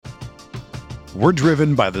We're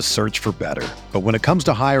driven by the search for better. But when it comes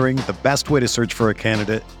to hiring, the best way to search for a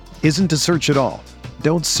candidate isn't to search at all.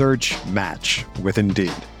 Don't search, match with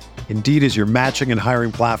Indeed. Indeed is your matching and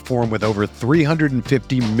hiring platform with over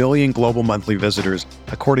 350 million global monthly visitors,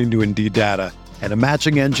 according to Indeed data, and a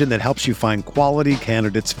matching engine that helps you find quality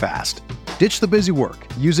candidates fast. Ditch the busy work.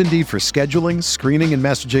 Use Indeed for scheduling, screening, and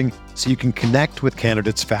messaging so you can connect with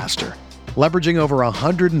candidates faster. Leveraging over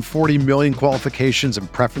 140 million qualifications and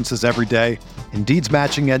preferences every day, Indeed's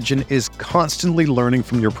matching engine is constantly learning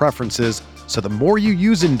from your preferences, so the more you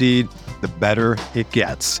use Indeed, the better it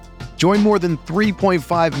gets. Join more than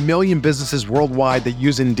 3.5 million businesses worldwide that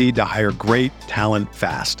use Indeed to hire great talent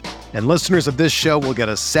fast. And listeners of this show will get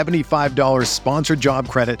a $75 sponsored job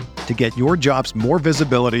credit to get your jobs more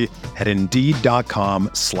visibility at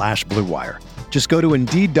Indeed.com/Blue Wire. Just go to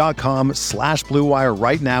Indeed.com/Blue Wire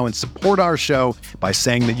right now and support our show by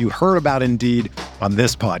saying that you heard about Indeed on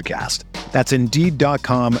this podcast. That's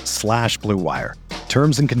Indeed.com/Blue Wire.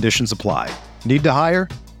 Terms and conditions apply. Need to hire?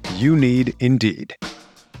 You need Indeed.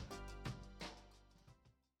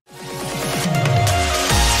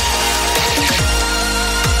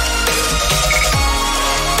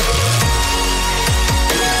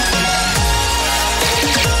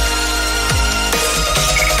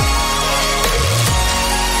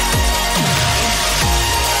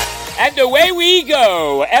 And away we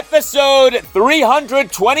go, episode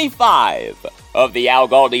 325 of the Al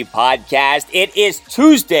Galdi podcast. It is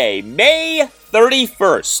Tuesday, May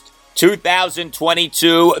 31st,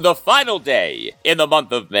 2022, the final day in the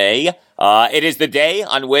month of May. It is the day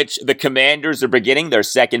on which the Commanders are beginning their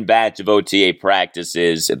second batch of OTA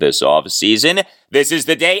practices this offseason. This is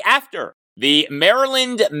the day after the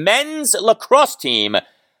Maryland men's lacrosse team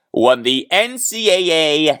won the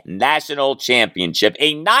NCAA National Championship,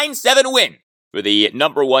 a 9-7 win for the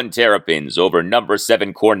number 1 Terrapins over number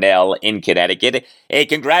 7 Cornell in Connecticut. A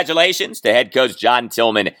congratulations to head coach John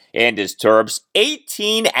Tillman and his Terps.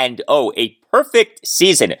 18-0, a perfect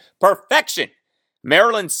season. Perfection.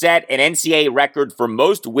 Maryland set an NCAA record for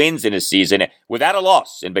most wins in a season without a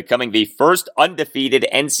loss in becoming the first undefeated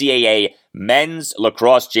NCAA men's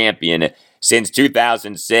lacrosse champion since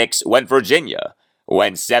 2006 when Virginia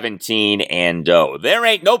went 17-0. There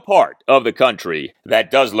ain't no part of the country that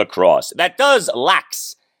does lacrosse, that does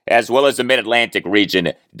lax, as well as the Mid-Atlantic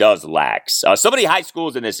region does lax. So many high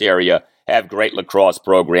schools in this area have great lacrosse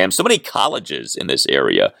programs. So many colleges in this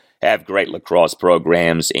area have great lacrosse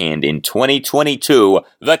programs. And in 2022,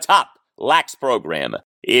 the top lax program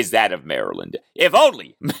is that of Maryland. If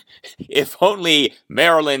only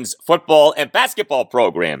Maryland's football and basketball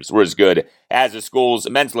programs were as good as the school's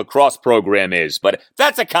men's lacrosse program is. But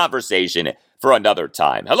that's a conversation for another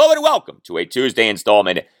time. Hello and welcome to a Tuesday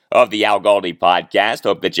installment of the Al Galdi podcast.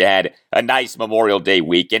 Hope that you had a nice Memorial Day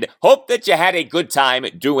weekend. Hope that you had a good time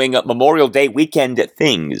doing Memorial Day weekend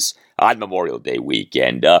things on Memorial Day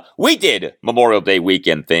weekend. We did Memorial Day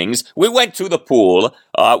weekend things. We went to the pool.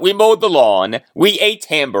 We mowed the lawn. We ate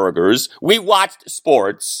hamburgers. We watched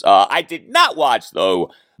sports. I did not watch,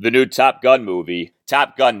 though, the new Top Gun movie,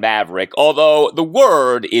 Top Gun Maverick, although the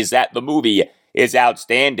word is that the movie is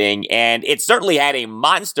outstanding, and it certainly had a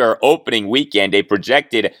monster opening weekend, a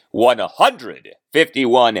projected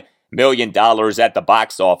 $151 million at the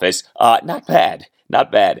box office. Not bad. Not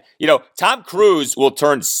bad. You know, Tom Cruise will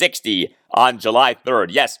turn 60 on July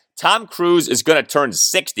 3rd. Yes, Tom Cruise is going to turn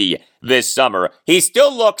 60 this summer. He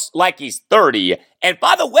still looks like he's 30. And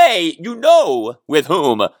by the way, you know with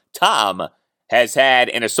whom Tom has had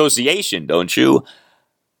an association, don't you?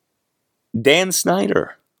 Dan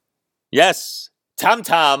Snyder. Yes,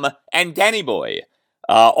 Tom and Danny Boy.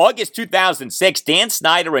 August 2006, Dan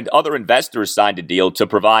Snyder and other investors signed a deal to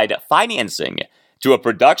provide financing to a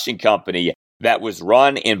production company that was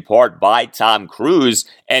run in part by Tom Cruise.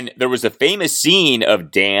 And there was a famous scene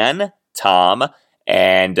of Dan, Tom,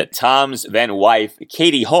 and Tom's then wife,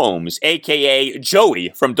 Katie Holmes, a.k.a. Joey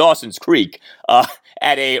from Dawson's Creek,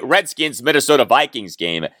 at a Redskins-Minnesota Vikings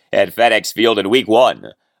game at FedEx Field in Week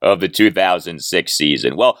 1 of the 2006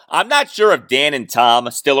 season. Well, I'm not sure if Dan and Tom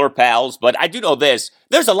still are pals, but I do know this.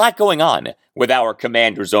 There's a lot going on with our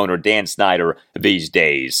Commanders owner, Dan Snyder, these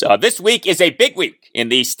days. This week is a big week in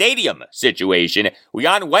the stadium situation. We,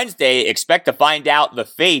 on Wednesday, expect to find out the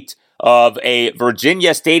fate of a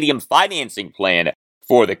Virginia stadium financing plan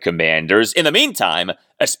for the Commanders. In the meantime,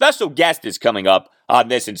 a special guest is coming up on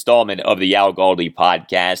this installment of the Al Galdi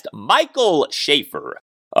podcast, Michael Schaffer.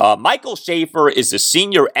 Michael Schaffer is the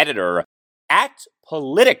senior editor at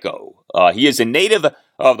POLITICO. He is a native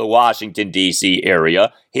of the Washington, D.C.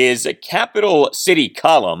 area. His Capital City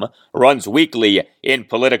column runs weekly in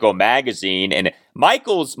Politico magazine, and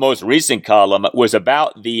Michael's most recent column was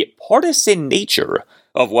about the partisan nature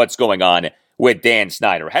of what's going on with Dan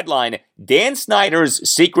Snyder. Headline, Dan Snyder's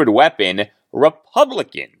secret weapon,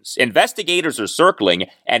 Republicans. Investigators are circling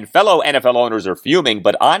and fellow NFL owners are fuming,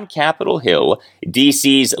 but on Capitol Hill,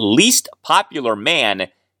 D.C.'s least popular man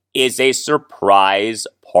is a surprise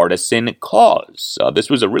partisan cause. This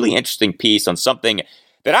was a really interesting piece on something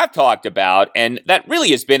that I've talked about, and that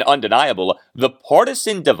really has been undeniable, the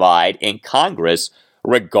partisan divide in Congress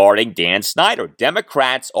regarding Dan Snyder.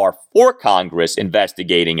 Democrats are for Congress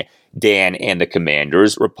investigating Dan and the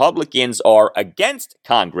Commanders. Republicans are against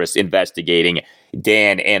Congress investigating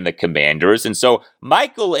Dan and the Commanders. And so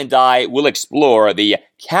Michael and I will explore the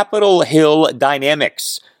Capitol Hill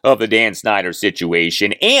dynamics of the Dan Snyder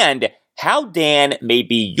situation and how Dan may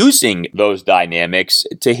be using those dynamics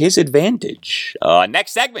to his advantage.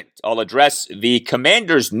 Next segment, I'll address the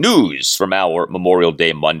Commanders news from our Memorial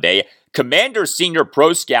Day Monday. Commanders senior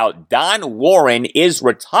pro scout Don Warren is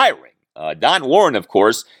retiring. Don Warren, of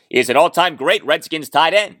course, is an all-time great Redskins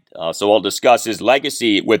tight end. So I'll discuss his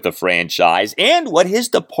legacy with the franchise and what his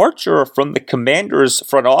departure from the Commanders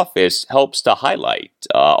front office helps to highlight.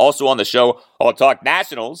 Also on the show, I'll talk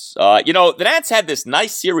Nationals. The Nats had this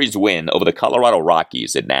nice series win over the Colorado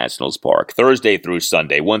Rockies at Nationals Park, Thursday through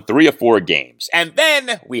Sunday, won 3 of 4 games. And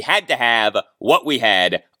then we had to have what we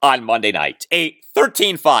had on Monday night, a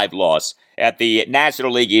 13-5 loss at the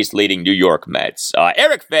National League East leading New York Mets.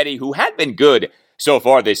 Eric Fetty, who had been good so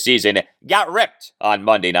far this season, got ripped on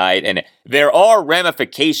Monday night, and there are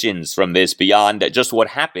ramifications from this beyond just what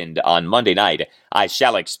happened on Monday night. I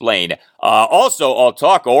shall explain. Also, I'll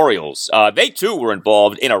talk Orioles. They too were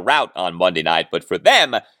involved in a rout on Monday night, but for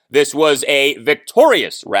them, this was a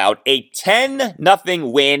victorious rout, a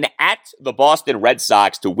 10-0 win at the Boston Red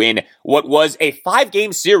Sox to win what was a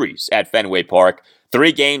 5-game series at Fenway Park.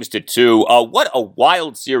 3-2. What a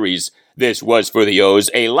wild series this was for the O's.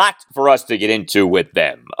 A lot for us to get into with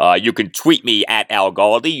them. You can tweet me at Al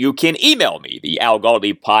Galdi. You can email me, the Al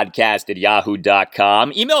Galdi podcast at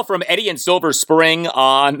yahoo.com. Email from Eddie in Silver Spring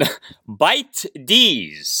on Bite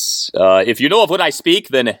D's. If you know of what I speak,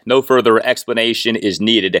 then no further explanation is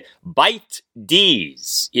needed. Bite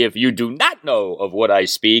D's. If you do not know of what I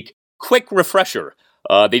speak, quick refresher.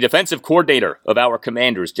 The defensive coordinator of our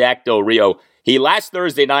Commanders, Jack Del Rio, he last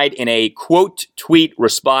Thursday night in a quote tweet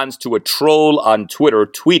response to a troll on Twitter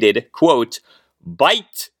tweeted, quote,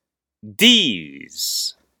 "Bite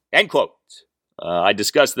D's," end quote. I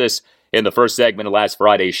discussed this in the first segment of last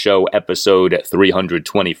Friday's show, episode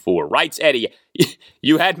 324. Writes Eddie,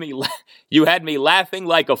 you had me laughing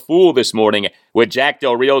like a fool this morning with Jack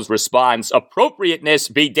Del Rio's response. Appropriateness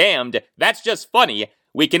be damned. That's just funny.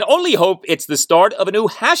 We can only hope it's the start of a new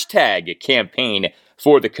hashtag campaign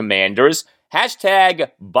for the Commanders.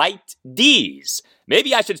 Hashtag Bite D's.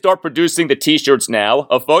 Maybe I should start producing the t-shirts now.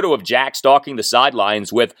 A photo of Jack stalking the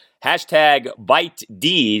sidelines with hashtag Bite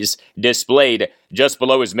D's displayed just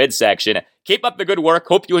below his midsection. Keep up the good work.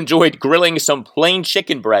 Hope you enjoyed grilling some plain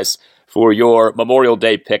chicken breasts for your Memorial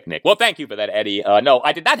Day picnic. Well, thank you for that, Eddie. No,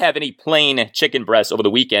 I did not have any plain chicken breasts over the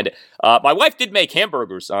weekend. My wife did make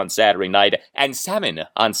hamburgers on Saturday night and salmon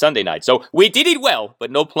on Sunday night. So we did eat well,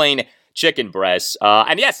 but no plain chicken breasts.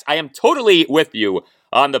 And yes, I am totally with you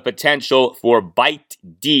on the potential for Bite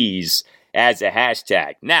D's as a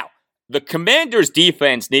hashtag. Now, the Commanders'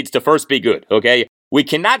 defense needs to first be good, okay? We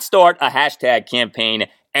cannot start a hashtag campaign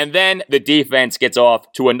and then the defense gets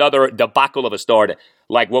off to another debacle of a start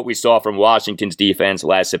like what we saw from Washington's defense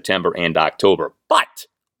last September and October. But,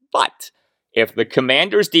 if the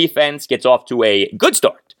Commanders' defense gets off to a good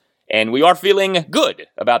start, and we are feeling good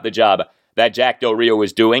about the job that Jack Del Rio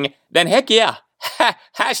is doing, then heck yeah,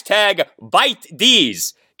 hashtag Bite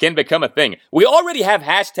D's can become a thing. We already have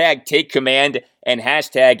hashtag Take Command and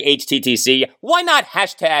hashtag HTTC. Why not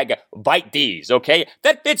hashtag Bite D's, okay?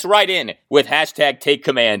 That fits right in with hashtag Take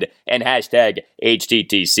Command and hashtag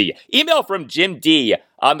HTTC. Email from Jim D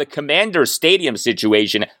on the Commander Stadium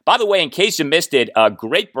situation. By the way, in case you missed it, a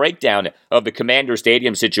great breakdown of the Commander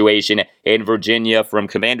Stadium situation in Virginia from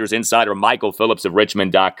Commanders insider Michael Phillips of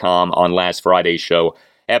Richmond.com on last Friday's show.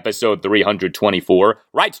 Episode 324.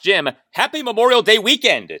 Writes Jim, happy Memorial Day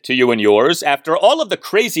weekend to you and yours. After all of the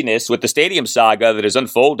craziness with the stadium saga that has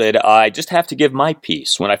unfolded, I just have to give my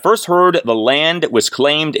piece. When I first heard the land was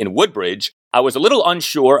claimed in Woodbridge, I was a little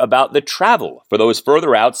unsure about the travel for those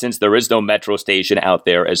further out since there is no metro station out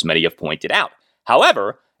there, as many have pointed out.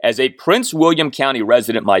 However, as a Prince William County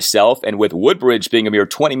resident myself, and with Woodbridge being a mere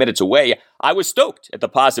 20 minutes away, I was stoked at the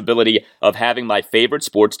possibility of having my favorite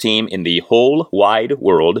sports team in the whole wide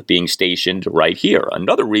world being stationed right here.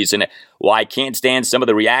 Another reason why I can't stand some of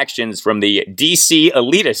the reactions from the DC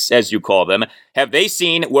elitists, as you call them. Have they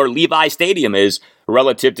seen where Levi Stadium is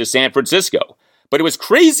relative to San Francisco? But it was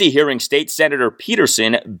crazy hearing State Senator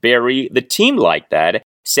Peterson bury the team like that,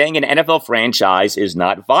 saying an NFL franchise is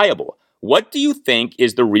not viable. What do you think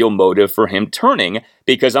is the real motive for him turning?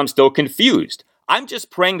 Because I'm still confused. I'm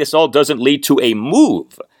just praying this all doesn't lead to a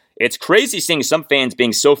move. It's crazy seeing some fans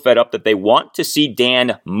being so fed up that they want to see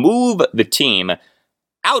Dan move the team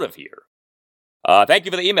out of here. Thank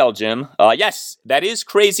you for the email, Jim. Yes, that is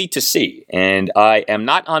crazy to see, and I am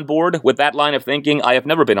not on board with that line of thinking. I have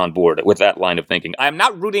never been on board with that line of thinking. I am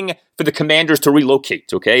not rooting for the Commanders to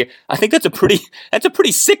relocate, okay? I think that's a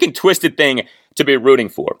pretty sick and twisted thing to be rooting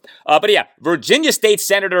for. But yeah, Virginia State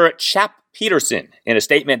Senator Chap Peterson, in a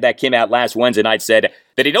statement that came out last Wednesday night, said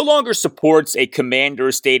that he no longer supports a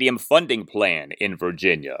Commanders stadium funding plan in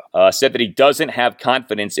Virginia. Said that he doesn't have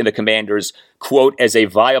confidence in the Commanders, quote, as a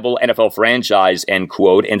viable NFL franchise, end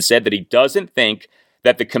quote, and said that he doesn't think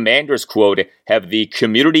that the Commanders, quote, have the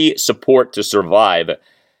community support to survive,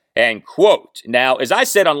 end quote. Now, as I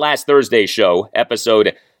said on last Thursday's show,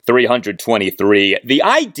 episode 323, the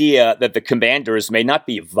idea that the Commanders may not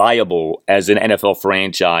be viable as an NFL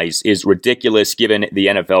franchise is ridiculous given the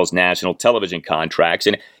NFL's national television contracts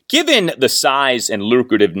and given the size and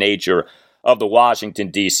lucrative nature of the Washington,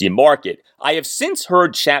 D.C. market. I have since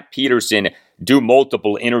heard Chap Peterson do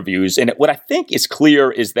multiple interviews, and what I think is clear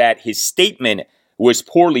is that his statement was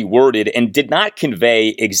poorly worded and did not convey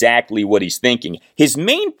exactly what he's thinking. His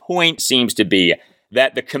main point seems to be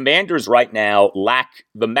that the Commanders right now lack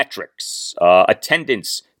the metrics,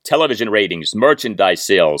 attendance, television ratings, merchandise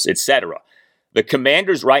sales, etc. The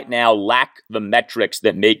Commanders right now lack the metrics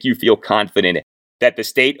that make you feel confident that the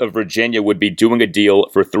state of Virginia would be doing a deal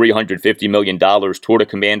for $350 million toward a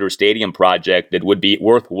Commander Stadium project that would be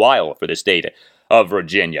worthwhile for the state of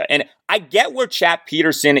Virginia. And I get where Chap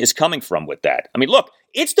Peterson is coming from with that. I mean, look,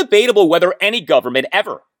 it's debatable whether any government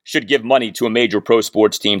ever should give money to a major pro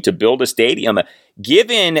sports team to build a stadium,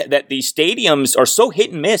 given that these stadiums are so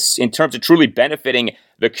hit and miss in terms of truly benefiting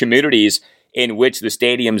the communities in which the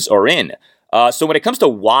stadiums are in. So when it comes to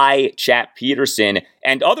why Chap Peterson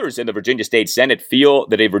and others in the Virginia State Senate feel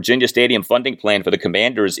that a Virginia Stadium funding plan for the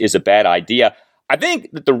Commanders is a bad idea, I think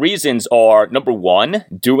that the reasons are, number one,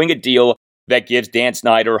 doing a deal that gives Dan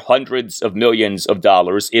Snyder hundreds of millions of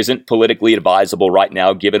dollars isn't politically advisable right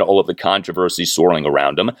now, given all of the controversy swirling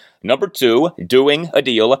around him. Number two, doing a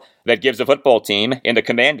deal that gives a football team in the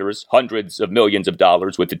Commanders hundreds of millions of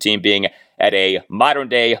dollars, with the team being at a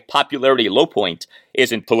modern-day popularity low point,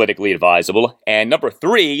 isn't politically advisable. And number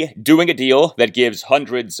three, doing a deal that gives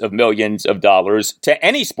hundreds of millions of dollars to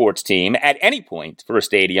any sports team at any point for a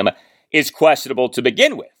stadium is questionable to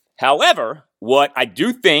begin with. However, what I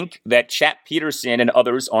do think that Chap Peterson and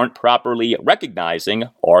others aren't properly recognizing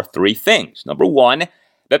are three things. Number one,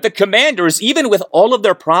 that the Commanders, even with all of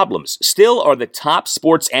their problems, still are the top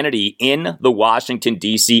sports entity in the Washington,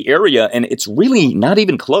 D.C. area, and it's really not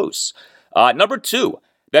even close. Number two,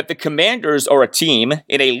 that the Commanders are a team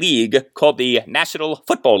in a league called the National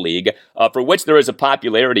Football League, for which there is a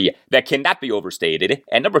popularity that cannot be overstated.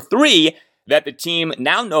 And number three, that the team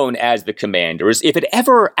now known as the Commanders, if it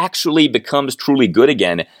ever actually becomes truly good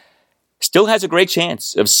again, still has a great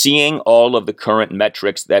chance of seeing all of the current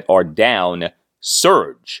metrics that are down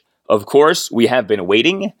surge. Of course, we have been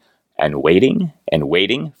waiting and waiting and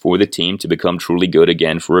waiting for the team to become truly good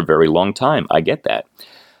again for a very long time. I get that.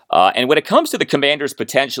 And when it comes to the Commanders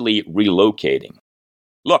potentially relocating,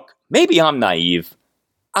 look, maybe I'm naive.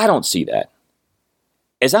 I don't see that.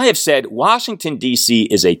 As I have said, Washington, D.C.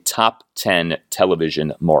 is a top 10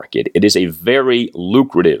 television market. It is a very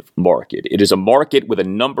lucrative market. It is a market with a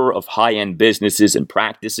number of high-end businesses and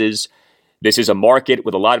practices. This is a market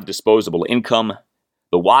with a lot of disposable income.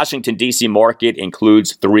 The Washington, D.C. market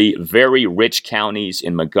includes three very rich counties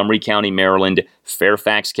in Montgomery County, Maryland,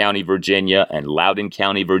 Fairfax County, Virginia, and Loudoun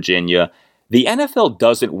County, Virginia. The NFL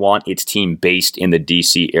doesn't want its team based in the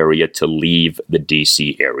D.C. area to leave the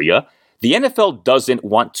D.C. area. The NFL doesn't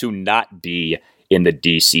want to not be in the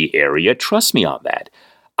D.C. area. Trust me on that.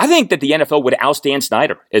 I think that the NFL would oust Dan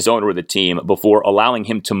Snyder as owner of the team before allowing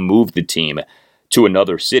him to move the team to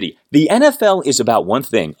another city. The NFL is about one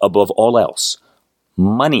thing above all else: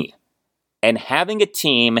 money. And having a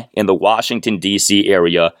team in the Washington, D.C.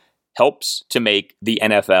 area helps to make the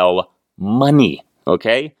NFL money,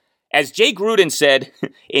 okay? As Jay Gruden said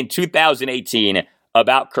in 2018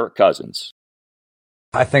 about Kirk Cousins,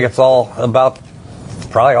 I think it's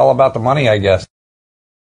probably all about the money, I guess.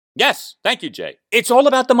 Yes, thank you, Jay. It's all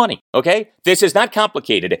about the money, okay? This is not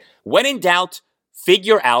complicated. When in doubt,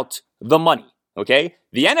 figure out the money, okay?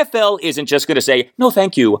 The NFL isn't just going to say, no,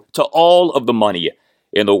 thank you, to all of the money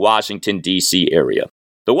in the Washington, D.C. area.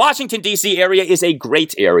 The Washington, D.C. area is a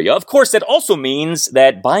great area. Of course, that also means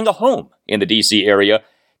that buying a home in the D.C. area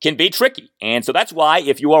can be tricky. And so that's why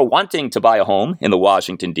if you are wanting to buy a home in the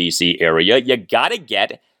Washington, D.C. area, you got to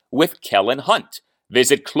get with Kell & Hunt.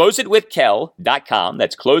 Visit closeitwithkel.com.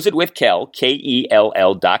 That's closeitwithkel,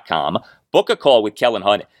 Kell.com. Book a call with Kell &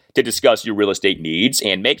 Hunt to discuss your real estate needs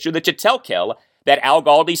and make sure that you tell Kell that Al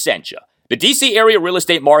Galdi sent you. The D.C. area real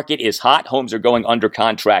estate market is hot. Homes are going under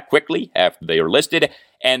contract quickly after they are listed.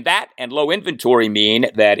 And that and low inventory mean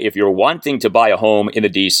that if you're wanting to buy a home in the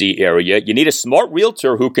D.C. area, you need a smart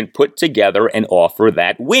realtor who can put together an offer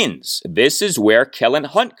that wins. This is where Kell &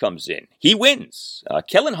 Hunt comes in. He wins.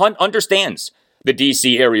 Kell & Hunt understands the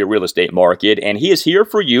D.C. area real estate market, and he is here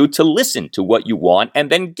for you to listen to what you want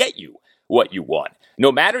and then get you what you want. No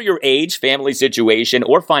matter your age, family situation,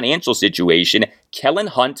 or financial situation, Kell &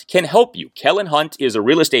 Hunt can help you. Kell & Hunt is a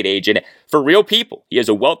real estate agent for real people. He has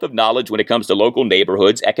a wealth of knowledge when it comes to local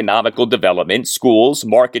neighborhoods, economical development, schools,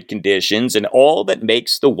 market conditions, and all that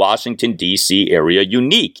makes the Washington, D.C. area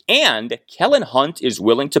unique. And Kell & Hunt is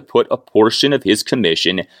willing to put a portion of his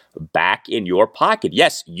commission back in your pocket.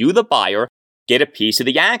 Yes, you, the buyer, get a piece of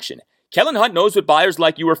the action. Kell & Hunt knows what buyers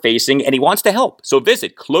like you are facing, and he wants to help. So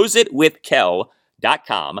visit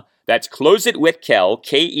closeitwithkel.com. That's closeitwithkel,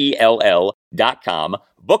 Kell.com.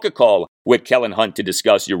 Book a call with Kell & Hunt to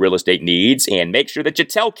discuss your real estate needs and make sure that you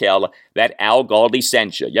tell Kell that Al Galdi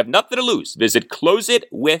sent you. You have nothing to lose. Visit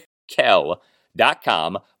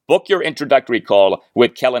closeitwithkel.com. Book your introductory call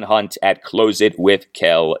with Kell & Hunt at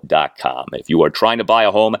closeitwithkel.com. If you are trying to buy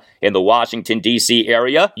a home in the Washington, D.C.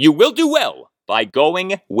 area, you will do well by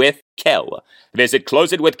going with Kell. Visit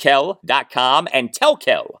closeitwithkel.com and tell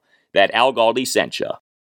Kell that Al Galdi sent you.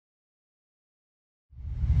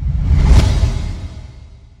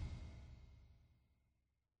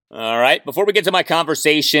 All right, before we get to my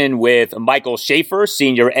conversation with Michael Schaffer,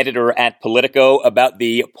 senior editor at Politico, about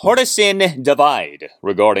the partisan divide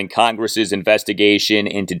regarding Congress's investigation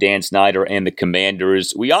into Dan Snyder and the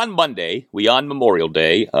Commanders, on Memorial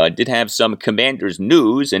Day, did have some Commanders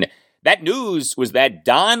news, and that news was that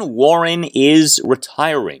Don Warren is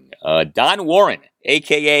retiring. Don Warren,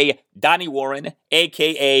 a.k.a. Donnie Warren,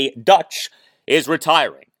 a.k.a. Dutch, is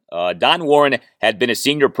retiring. Don Warren had been a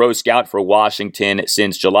senior pro scout for Washington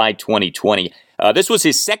since July 2020. This was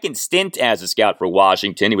his second stint as a scout for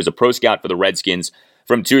Washington. He was a pro scout for the Redskins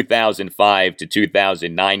from 2005 to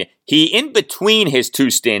 2009. He, in between his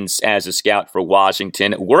two stints as a scout for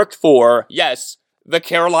Washington, worked for, yes, the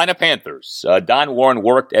Carolina Panthers. Don Warren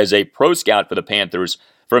worked as a pro scout for the Panthers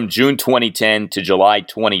from June 2010 to July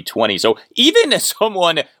 2020. So even as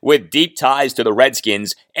someone with deep ties to the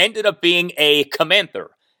Redskins ended up being a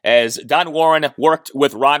Commander, as Don Warren worked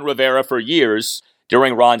with Ron Rivera for years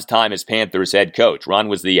during Ron's time as Panthers head coach. Ron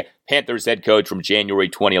was the Panthers head coach from January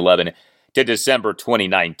 2011 to December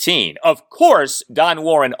 2019. Of course, Don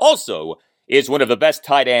Warren also is one of the best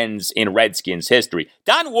tight ends in Redskins history.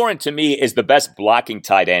 Don Warren, to me, is the best blocking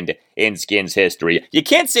tight end in Skins history. You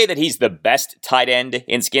can't say that he's the best tight end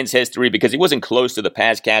in Skins history because he wasn't close to the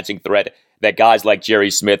pass-catching threat that guys like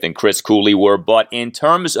Jerry Smith and Chris Cooley were, but in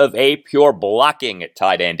terms of a pure blocking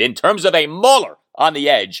tight end, in terms of a mauler on the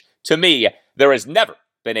edge, to me, there has never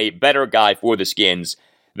been a better guy for the Skins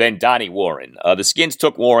than Donnie Warren. The Skins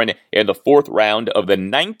took Warren in the fourth round of the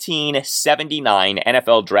 1979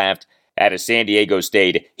 NFL Draft out of San Diego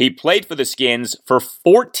State. He played for the Skins for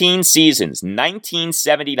 14 seasons,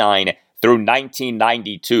 1979 through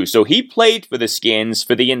 1992. So he played for the Skins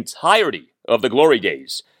for the entirety of the glory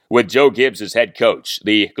days with Joe Gibbs as head coach.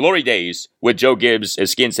 The glory days with Joe Gibbs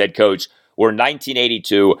as Skins head coach were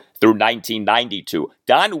 1982 through 1992.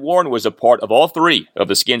 Don Warren was a part of all three of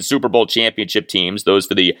the Skins Super Bowl championship teams, those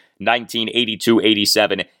for the 1982,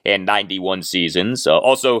 87, and 91 seasons.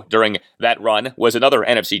 Also during that run was another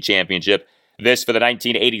NFC championship, this for the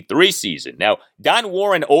 1983 season. Now, Don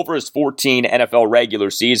Warren, over his 14 NFL regular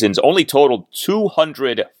seasons, only totaled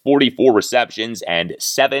 244 receptions and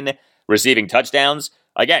 7 receiving touchdowns.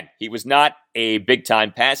 Again, he was not a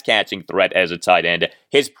big-time pass-catching threat as a tight end.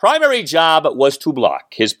 His primary job was to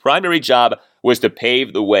block. His primary job was to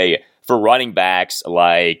pave the way for running backs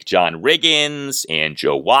like John Riggins and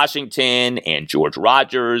Joe Washington and George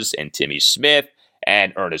Rogers and Timmy Smith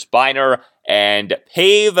and Ernest Biner, and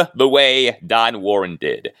pave the way Don Warren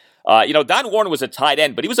did. Don Warren was a tight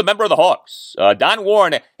end, but he was a member of the Hawks. Don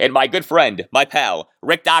Warren and my good friend, my pal,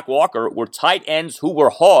 Rick Doc Walker, were tight ends who were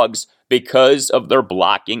Hogs because of their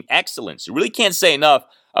blocking excellence. You really can't say enough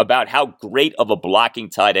about how great of a blocking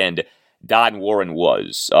tight end Don Warren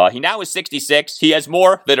was. He now is 66. He has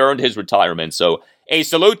more than earned his retirement. So a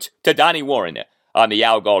salute to Donnie Warren on the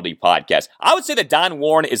Al Galdi podcast. I would say that Don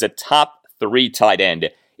Warren is a top 3 tight end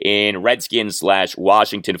in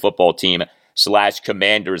Redskins/Washington football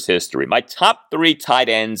team/Commanders history. My top 3 tight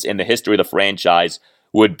ends in the history of the franchise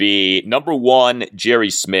would be number 1, Jerry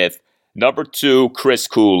Smith, number 2, Chris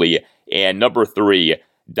Cooley, and number 3,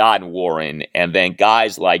 Don Warren. And then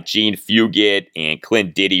guys like Gene Fugit and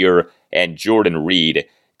Clint Didier and Jordan Reed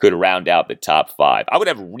could round out the top 5. I would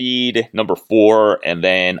have Reed number 4 and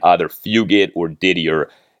then either Fugit or Didier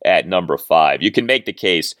at number 5. You can make the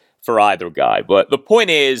case for either guy. But the point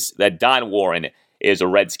is that Don Warren is a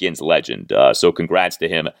Redskins legend. So congrats to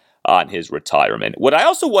him on his retirement. What I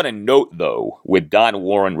also want to note, though, with Don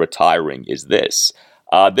Warren retiring is this.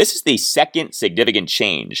 This is the second significant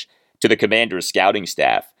change to the Commanders' scouting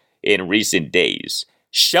staff in recent days.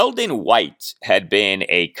 Sheldon White had been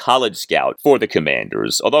a college scout for the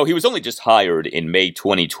Commanders, although he was only just hired in May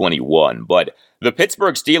 2021. But the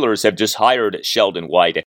Pittsburgh Steelers have just hired Sheldon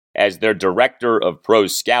White as their director of pro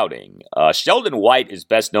scouting. Sheldon White is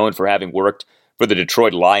best known for having worked for the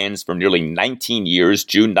Detroit Lions for nearly 19 years,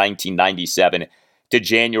 June 1997 to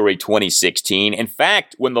January 2016. In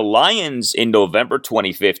fact, when the Lions in November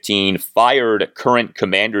 2015 fired current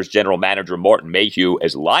Commanders general manager Martin Mayhew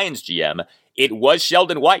as Lions GM, it was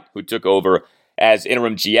Sheldon White who took over as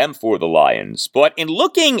interim GM for the Lions. But in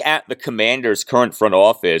looking at the Commanders' current front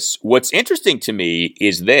office, what's interesting to me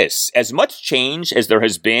is this. As much change as there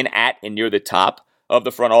has been at and near the top of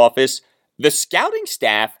the front office, the scouting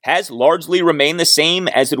staff has largely remained the same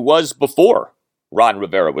as it was before Ron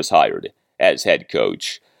Rivera was hired as head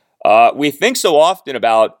coach. We think so often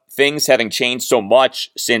about things having changed so much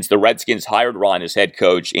since the Redskins hired Ron as head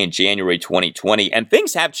coach in January 2020, and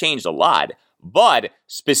things have changed a lot. But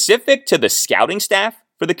specific to the scouting staff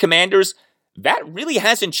for the Commanders, that really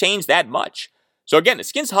hasn't changed that much. So again, the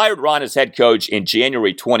Skins hired Ron as head coach in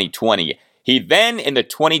January 2020. He then, in the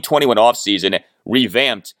 2021 offseason,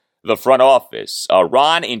 revamped the front office.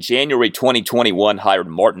 Ron, in January 2021, hired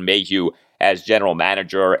Martin Mayhew as general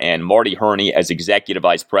manager and Marty Herney as executive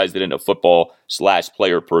vice president of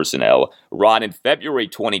football/player personnel. Ron, in February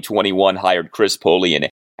 2021, hired Chris Polian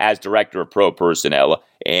as director of pro personnel.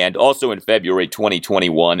 And also in February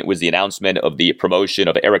 2021, it was the announcement of the promotion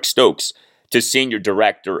of Eric Stokes to senior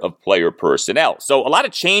director of player personnel. So a lot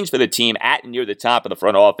of change for the team at and near the top of the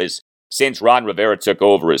front office since Ron Rivera took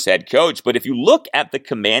over as head coach. But if you look at the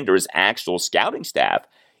Commanders' actual scouting staff,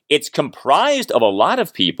 it's comprised of a lot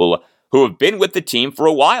of people who have been with the team for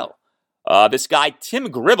a while. This guy, Tim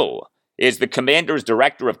Gribble, is the Commanders'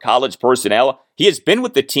 director of college personnel. He has been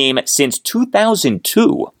with the team since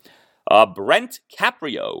 2002. Brent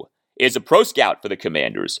Caprio is a pro scout for the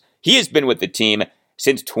Commanders. He has been with the team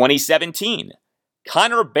since 2017.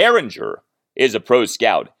 Connor Behringer is a pro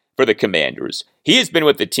scout for the Commanders. He has been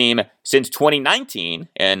with the team since 2019.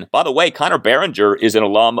 And by the way, Connor Behringer is an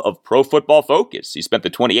alum of Pro Football Focus. He spent the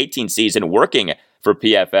 2018 season working for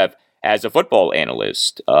PFF as a football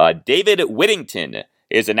analyst. David Whittington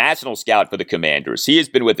is a national scout for the Commanders. He has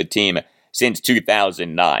been with the team since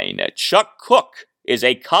 2009. Chuck Cook is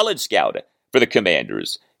a college scout for the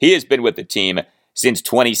Commanders. He has been with the team since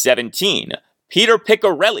 2017. Peter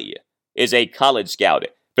Piccarelli is a college scout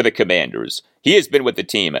for the Commanders. He has been with the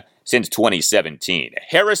team since 2017.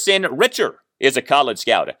 Harrison Richer is a college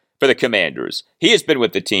scout for the Commanders. He has been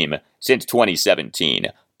with the team since 2017.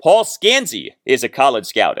 Paul Scanzi is a college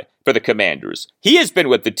scout for the Commanders. He has been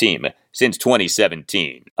with the team since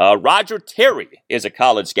 2017. Roger Terry is a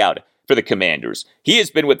college scout for the Commanders. He has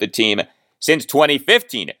been with the team since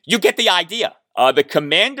 2015. You get the idea. The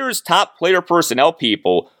Commanders' top player personnel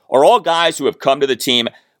people are all guys who have come to the team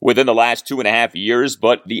within the last 2.5 years,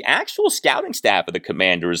 but the actual scouting staff of the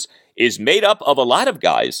Commanders is made up of a lot of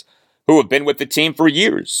guys who have been with the team for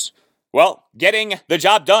years. Well, getting the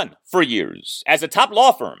job done for years. As a top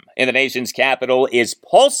law firm in the nation's capital is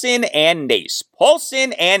Paulson & Nace. Paulson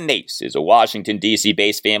 & Nace is a Washington,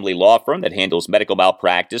 D.C.-based family law firm that handles medical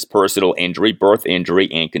malpractice, personal injury, birth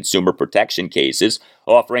injury, and consumer protection cases,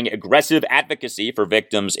 offering aggressive advocacy for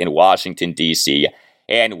victims in Washington, D.C.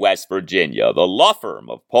 and West Virginia. The law firm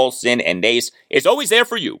of Paulson & Nace is always there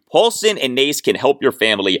for you. Paulson & Nace can help your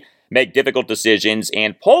family make difficult decisions,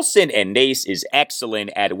 and Paulson & Nace is excellent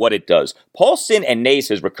at what it does. Paulson & Nace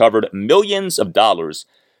has recovered millions of dollars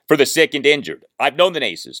for the sick and injured. I've known the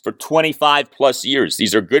Naces for 25 plus years.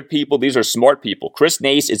 These are good people. These are smart people. Chris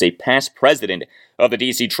Nace is a past president of the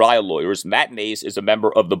D.C. trial lawyers. Matt Nace is a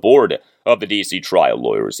member of the board of the D.C. trial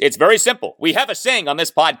lawyers. It's very simple. We have a saying on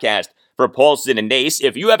this podcast for Paulson and Nace.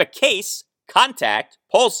 If you have a case, contact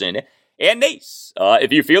Paulson and Nace.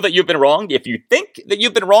 If you feel that you've been wronged, if you think that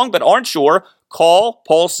you've been wronged but aren't sure, call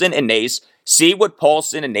Paulson and Nace. See what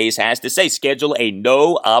Paulson and Nace has to say. Schedule a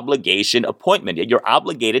no-obligation appointment. You're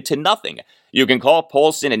obligated to nothing. You can call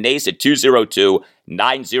Paulson and Nace at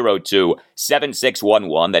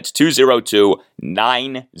 202-902-7611. That's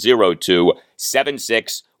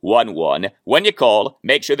 202-902-7611. When you call,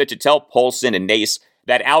 make sure that you tell Paulson and Nace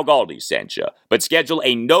that Al Galdi sent you. But schedule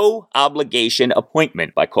a no-obligation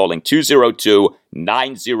appointment by calling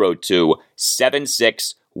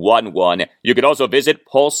 202-902-7611. You can also visit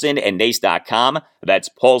PaulsonandNace.com. That's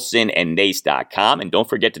PaulsonandNace.com. And don't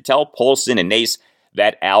forget to tell Paulson and Nace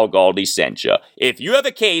that Al Galdi sent you. If you have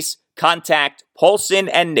a case, contact Paulson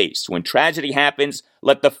and Nace. When tragedy happens,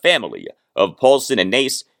 let the family of Paulson and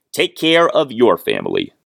Nace take care of your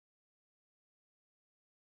family.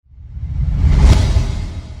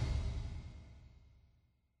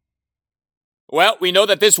 Well, we know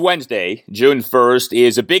that this Wednesday, June 1st,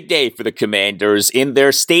 is a big day for the Commanders in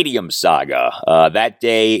their stadium saga. That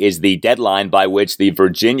day is the deadline by which the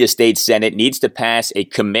Virginia State Senate needs to pass a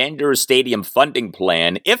Commanders stadium funding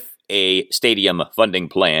plan if a stadium funding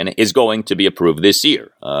plan is going to be approved this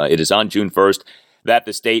year. It is on June 1st that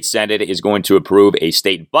the state Senate is going to approve a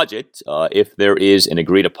state budget. If there is an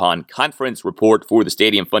agreed-upon conference report for the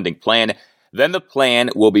stadium funding plan, then the plan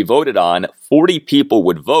will be voted on. 40 people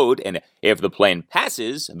would vote, and if the plan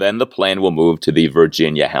passes, then the plan will move to the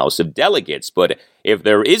Virginia House of Delegates. But if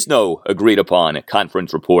there is no agreed-upon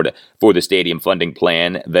conference report for the stadium funding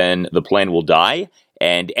plan, then the plan will die,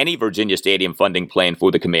 and any Virginia stadium funding plan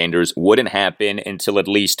for the Commanders wouldn't happen until at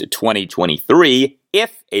least 2023,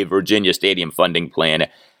 if a Virginia stadium funding plan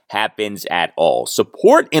happens at all.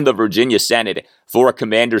 Support in the Virginia Senate for a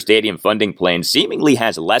Commander Stadium funding plan seemingly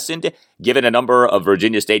has lessened, given a number of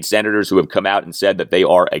Virginia state senators who have come out and said that they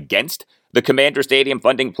are against the Commander Stadium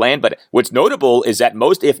funding plan. But what's notable is that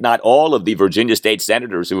most, if not all, of the Virginia state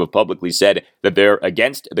senators who have publicly said that they're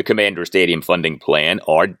against the Commander Stadium funding plan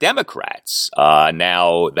are Democrats.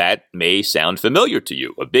 Now, that may sound familiar to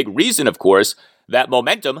you. A big reason, of course, that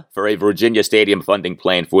momentum for a Virginia stadium funding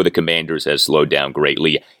plan for the Commanders has slowed down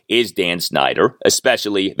greatly is Dan Snyder,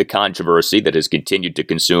 especially the controversy that has continued to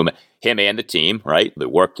consume him and the team, right? The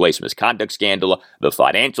workplace misconduct scandal, the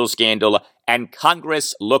financial scandal, and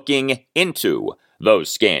Congress looking into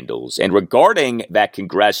those scandals. And regarding that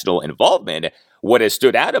congressional involvement, what has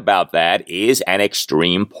stood out about that is an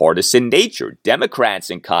extreme partisan nature. Democrats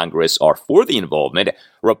in Congress are for the involvement.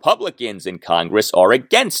 Republicans in Congress are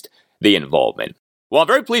against the involvement. Well, I'm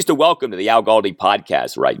very pleased to welcome to the Al Galdi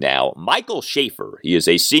podcast right now, Michael Schaffer. He is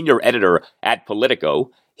a senior editor at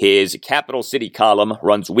POLITICO. His Capital City column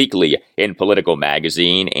runs weekly in Politico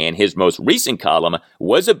magazine, and his most recent column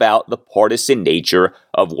was about the partisan nature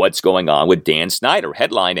of what's going on with Dan Snyder.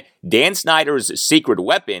 Headline, Dan Snyder's secret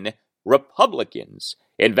weapon, Republicans.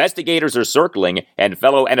 Investigators are circling and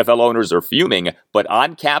fellow NFL owners are fuming, but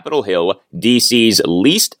on Capitol Hill, D.C.'s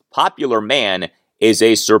least popular man is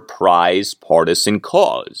a surprise partisan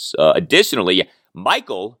cause. Additionally,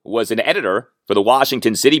 Michael was an editor for the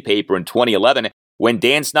Washington City paper in 2011 when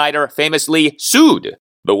Dan Snyder famously sued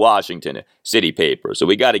the Washington City paper. So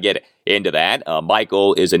we got to get into that.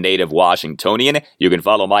 Michael is a native Washingtonian. You can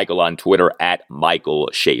follow Michael on Twitter at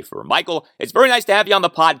Michael Schaffer. Michael, it's very nice to have you on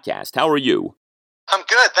the podcast. How are you? I'm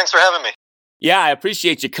good. Thanks for having me. Yeah, I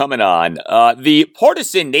appreciate you coming on. The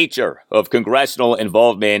partisan nature of congressional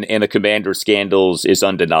involvement in the Commander scandals is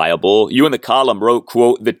undeniable. You in the column wrote,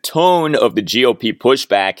 quote, the tone of the GOP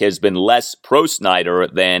pushback has been less pro-Snyder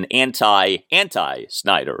than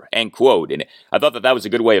anti-Snyder, end quote. And I thought that was a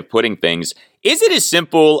good way of putting things. Is it as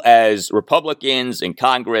simple as Republicans in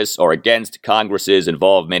Congress are against Congress's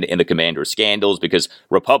involvement in the Commander scandals because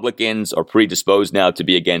Republicans are predisposed now to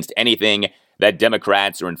be against anything that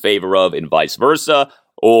Democrats are in favor of and vice versa?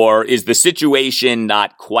 Or is the situation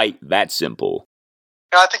not quite that simple?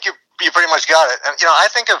 I think you pretty much got it. And, I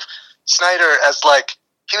think of Snyder as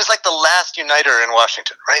he was like the last uniter in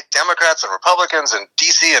Washington, right? Democrats and Republicans and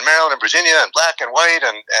D.C. and Maryland and Virginia and black and white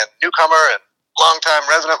and newcomer and longtime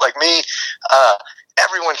resident like me.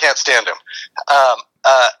 Everyone can't stand him.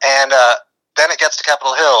 And then it gets to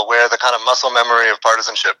Capitol Hill where the kind of muscle memory of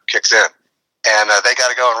partisanship kicks in. And they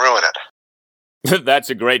got to go and ruin it. That's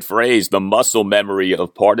a great phrase, the muscle memory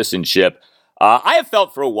of partisanship. I have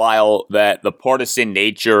felt for a while that the partisan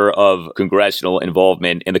nature of congressional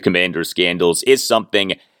involvement in the Commander scandals is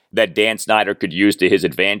something that Dan Snyder could use to his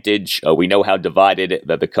advantage. We know how divided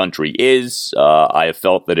that the country is. I have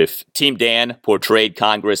felt that if Team Dan portrayed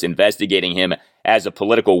Congress investigating him as a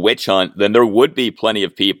political witch hunt, then there would be plenty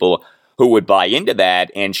of people who would buy into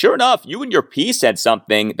that. And sure enough, you in your piece said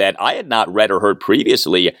something that I had not read or heard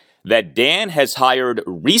previously, that Dan has hired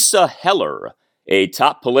Risa Heller, a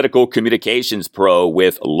top political communications pro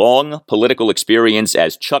with long political experience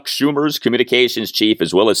as Chuck Schumer's communications chief,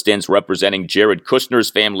 as well as stints representing Jared Kushner's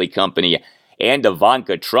family company and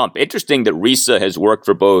Ivanka Trump. Interesting that Risa has worked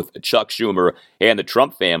for both Chuck Schumer and the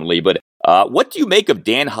Trump family. But what do you make of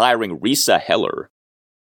Dan hiring Risa Heller?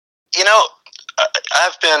 You know,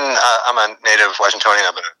 I'm a native Washingtonian.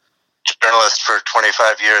 I've been a journalist for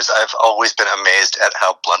 25 years. I've always been amazed at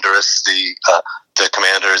how blunderous the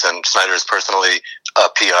Commanders and Snyder's personally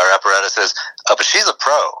PR apparatus is. But she's a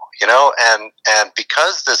pro, you know, and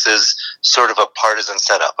because this is sort of a partisan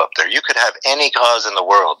setup up there, you could have any cause in the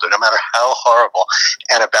world, no matter how horrible,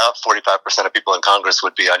 and about 45% of people in Congress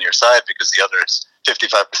would be on your side because the others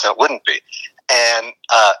 55% wouldn't be. And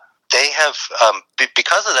they have,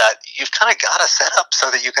 because of that, you've kind of got to set up so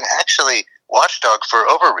that you can actually watchdog for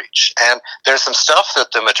overreach. And there's some stuff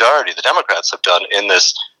that the majority, the Democrats, have done in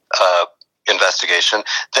this investigation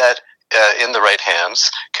that in the right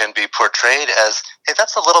hands can be portrayed as, hey,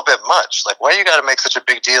 that's a little bit much. Like, why you got to make such a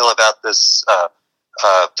big deal about this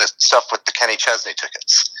stuff with the Kenny Chesney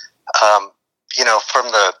tickets? You know, from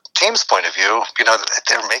the team's point of view, you know,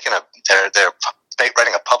 they're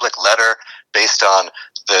writing a public letter based on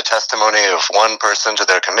the testimony of one person to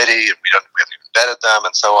their committee, and we haven't even vetted them,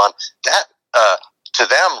 and so on. That to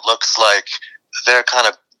them looks like they're kind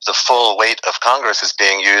of the full weight of Congress is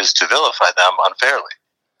being used to vilify them unfairly.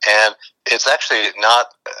 And it's actually not,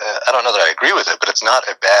 I don't know that I agree with it, but it's not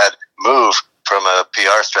a bad move from a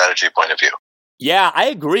PR strategy point of view. Yeah, I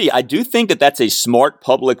agree. I do think that that's a smart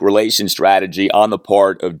public relations strategy on the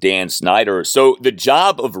part of Dan Snyder. So the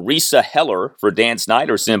job of Risa Heller for Dan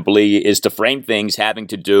Snyder simply is to frame things having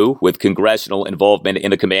to do with congressional involvement in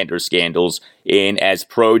the Commander scandals in as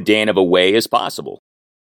pro-Dan of a way as possible.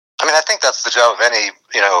 I mean, I think that's the job of any,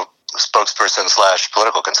 you know, spokesperson /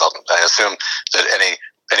 political consultant. I assume that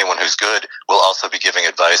anyone who's good will also be giving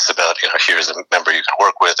advice about, you know, here's a member you can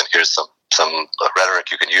work with, and here's some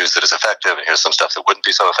rhetoric you can use that is effective, and here's some stuff that wouldn't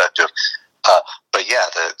be so effective. But yeah,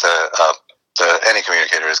 any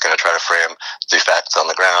communicator is going to try to frame the facts on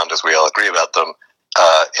the ground, as we all agree about them,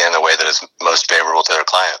 in a way that is most favorable to their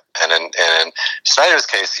client. And in Snyder's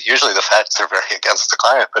case, usually the facts are very against the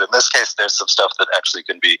client, but in this case, there's some stuff that actually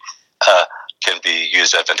can be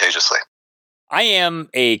used advantageously. I am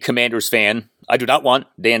a Commanders fan. I do not want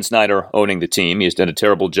Dan Snyder owning the team. He has done a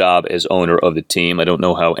terrible job as owner of the team. I don't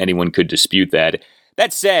know how anyone could dispute that.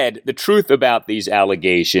 That said, the truth about these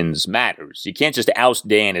allegations matters. You can't just oust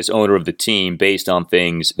Dan as owner of the team based on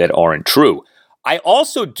things that aren't true. I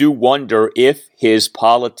also do wonder if his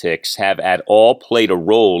politics have at all played a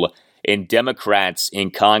role in Democrats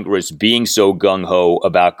in Congress being so gung-ho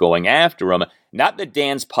about going after him. Not that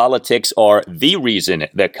Dan's politics are the reason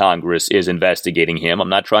that Congress is investigating him. I'm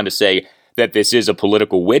not trying to say that this is a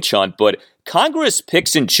political witch hunt, but Congress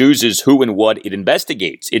picks and chooses who and what it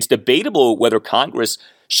investigates. It's debatable whether Congress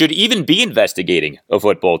should even be investigating a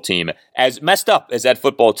football team, as messed up as that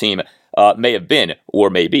football team may have been or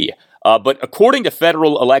may be. But according to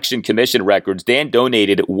Federal Election Commission records, Dan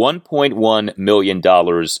donated $1.1 million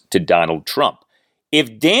to Donald Trump.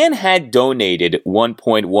 If Dan had donated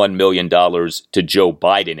 $1.1 million to Joe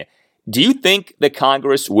Biden, do you think that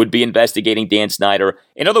Congress would be investigating Dan Snyder?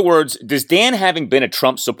 In other words, does Dan having been a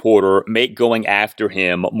Trump supporter make going after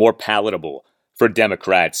him more palatable for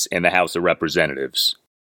Democrats in the House of Representatives?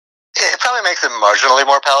 It probably makes it marginally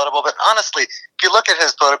more palatable, but honestly, if you look at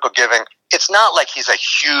his political giving, it's not like he's a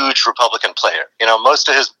huge Republican player. You know, most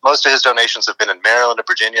of his donations have been in Maryland and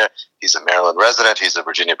Virginia. He's a Maryland resident. He's a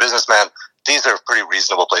Virginia businessman. These are pretty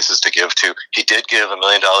reasonable places to give to. He did give $1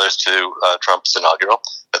 million to Trump's inaugural.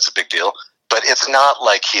 That's a big deal. But it's not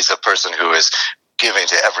like he's a person who is giving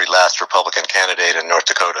to every last Republican candidate in North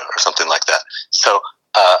Dakota or something like that. So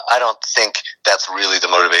I don't think that's really the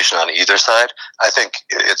motivation on either side. I think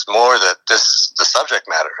it's more that the subject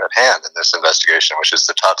matter at hand in this investigation, which is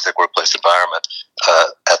the toxic workplace environment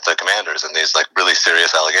at the Commanders and these like really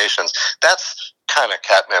serious allegations, that's kind of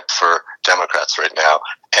catnip for Democrats right now.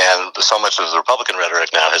 And so much of the Republican rhetoric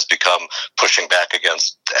now has become pushing back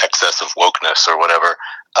against excess of wokeness or whatever,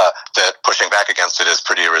 that pushing back against it is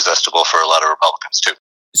pretty irresistible for a lot of Republicans too.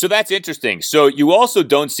 So that's interesting. So you also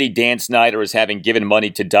don't see Dan Snyder as having given money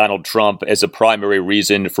to Donald Trump as a primary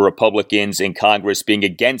reason for Republicans in Congress being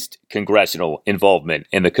against congressional involvement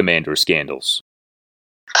in the Commander scandals.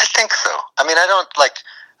 I think so. I mean, I don't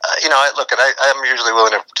I'm usually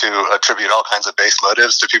willing to attribute all kinds of base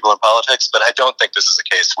motives to people in politics, but I don't think this is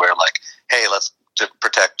a case where, like, hey, let's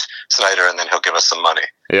protect Snyder and then he'll give us some money.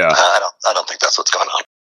 Yeah. I don't think that's what's going on.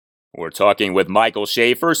 We're talking with Michael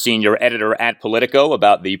Schaffer, senior editor at POLITICO,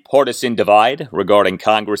 about the partisan divide regarding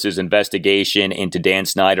Congress's investigation into Dan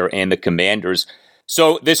Snyder and the Commanders.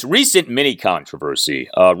 So this recent mini-controversy,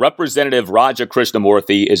 Representative Raja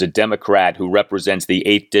Krishnamurthy is a Democrat who represents the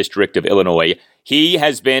 8th District of Illinois. He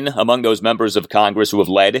has been among those members of Congress who have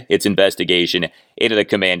led its investigation into the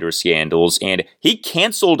Commander scandals, and he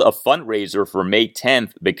canceled a fundraiser for May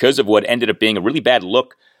 10th because of what ended up being a really bad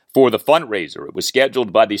look for the fundraiser. It was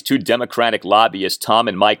scheduled by these two Democratic lobbyists, Tom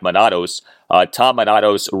and Mike Manatos. Tom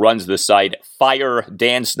Manatos runs the site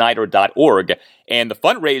firedansnyder.org, and the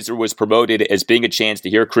fundraiser was promoted as being a chance to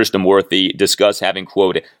hear Krishnamurthy discuss having,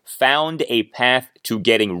 quote, found a path to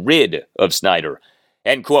getting rid of Snyder,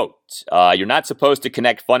 end quote. You're not supposed to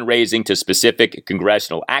connect fundraising to specific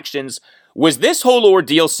congressional actions. Was this whole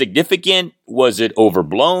ordeal significant? Was it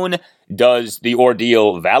overblown? Does the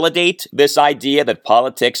ordeal validate this idea that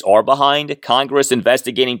politics are behind Congress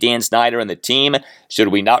investigating Dan Snyder and the team? Should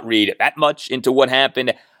we not read that much into what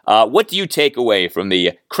happened? What do you take away from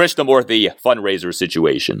the Krishnamurthy fundraiser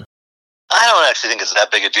situation? I don't actually think it's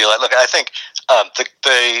that big a deal. Look, I think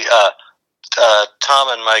Tom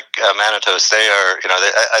and Mike Manatos, they are,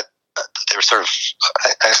 they're sort of,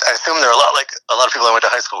 I assume they're a lot like a lot of people I went to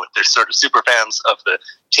high school with. They're sort of super fans of the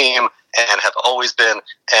team and have always been,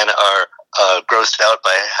 and are grossed out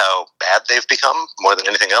by how bad they've become more than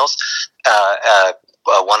anything else.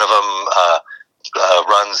 One of them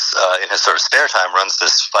runs, in his sort of spare time, runs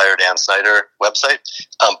this Fire Dan Snyder website.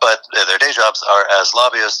 But their day jobs are as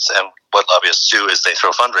lobbyists, and what lobbyists do is they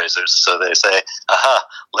throw fundraisers. So they say,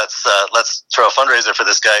 let's throw a fundraiser for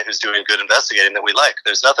this guy who's doing good investigating that we like.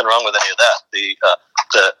 There's nothing wrong with any of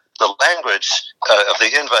that. The language of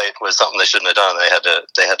the invite was something they shouldn't have done.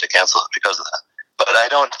 They had to cancel it because of that. But I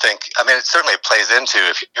don't think, I mean, it certainly plays into,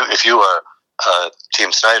 if you are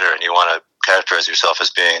Team Snyder and you want to characterize yourself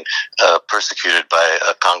as being persecuted by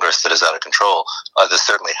a Congress that is out of control, this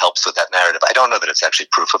certainly helps with that narrative. I don't know that it's actually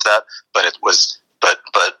proof of that, but it was. But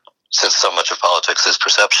since so much of politics is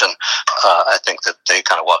perception, I think that they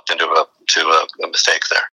kind of walked into a mistake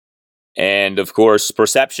there. And of course,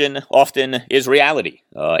 perception often is reality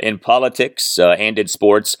in politics and in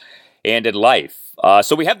sports and in life.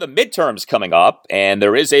 So we have the midterms coming up, and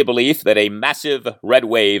there is a belief that a massive red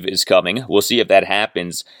wave is coming. We'll see if that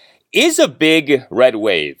happens. Is a big red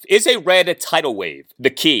wave, is a red tidal wave the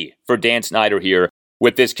key for Dan Snyder here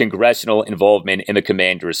with this congressional involvement in the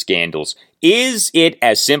Commander scandals? Is it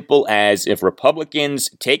as simple as if Republicans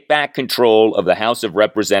take back control of the House of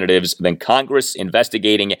Representatives, then Congress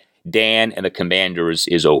investigating Dan and the Commanders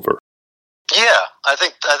is over? Yeah, I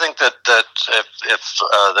think that if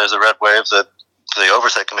there's a red wave, that the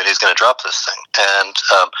Oversight Committee is going to drop this thing,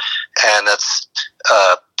 and that's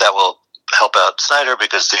that will help out Snyder,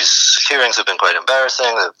 because these hearings have been quite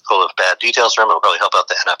embarrassing. They're full of bad details for him. It will probably help out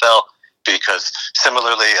the NFL, because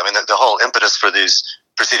similarly, I mean, the whole impetus for these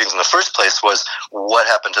proceedings in the first place was, what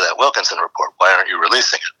happened to that Wilkinson report? Why aren't you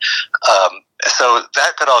releasing it? So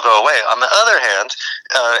that could all go away. On the other hand,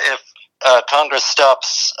 if Congress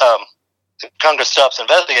stops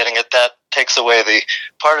investigating it, that takes away the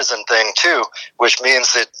partisan thing too, which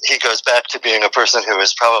means that he goes back to being a person who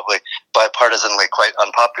is probably bipartisanly quite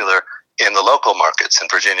unpopular in the local markets in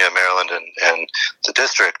Virginia, Maryland, and the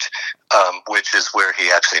district, which is where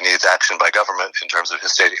he actually needs action by government in terms of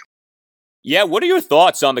his stadium. Yeah, what are your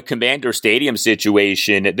thoughts on the Commander Stadium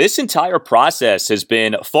situation? This entire process has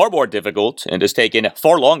been far more difficult and has taken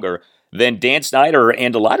far longer than Dan Snyder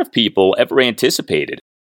and a lot of people ever anticipated.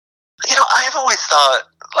 I've always thought,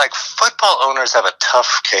 like, football owners have a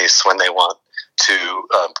tough case when they want to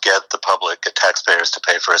get the public, get taxpayers to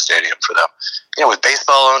pay for a stadium for them. With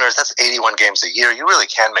baseball owners, that's 81 games a year. You really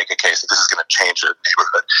can make a case that this is going to change a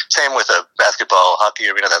neighborhood. Same with a basketball, hockey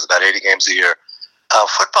arena, that's about 80 games a year.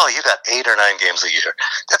 Football, you got 8 or 9 games a year.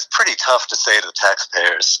 That's pretty tough to say to the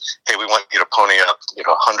taxpayers, hey, we want you to pony up,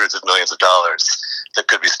 hundreds of millions of dollars that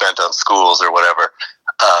could be spent on schools or whatever,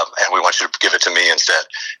 and we want you to give it to me instead.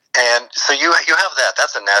 And so you have that.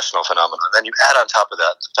 That's a national phenomenon. Then you add on top of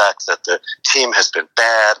that the fact that the team has been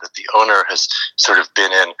bad, that the owner has sort of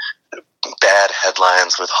been in bad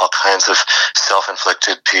headlines with all kinds of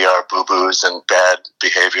self-inflicted PR boo-boos and bad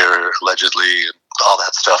behavior, allegedly, all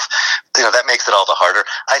that stuff. That makes it all the harder.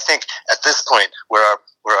 I think at this point, where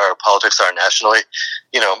our politics are nationally,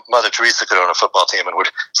 Mother Teresa could own a football team and would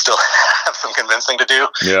still have some convincing to do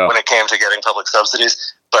when it came to getting public subsidies.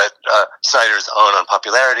 But Snyder's own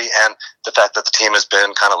unpopularity and the fact that the team has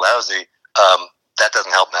been kind of lousy, that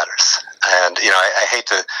doesn't help matters. And I hate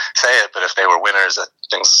to say it, but if they were winners,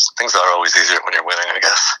 things are always easier when you're winning, I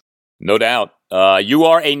guess. No doubt. You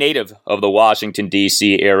are a native of the Washington,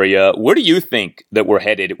 D.C. area. Where do you think that we're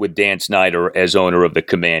headed with Dan Snyder as owner of the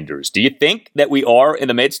Commanders? Do you think that we are in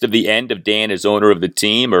the midst of the end of Dan as owner of the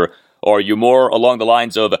team, or are you more along the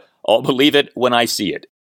lines of, I'll believe it when I see it?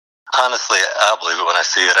 Honestly, I'll believe it when I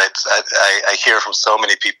see it. I hear from so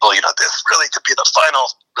many people, this really could be the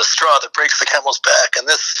straw that breaks the camel's back. And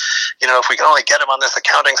this, if we can only get him on this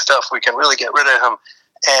accounting stuff, we can really get rid of him.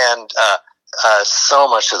 And so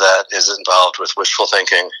much of that is involved with wishful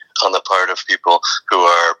thinking on the part of people who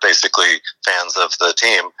are basically fans of the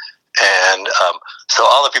team. And so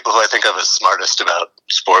all the people who I think of as smartest about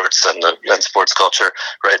sports and sports culture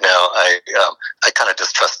right now, I kind of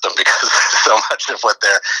distrust them because so much of what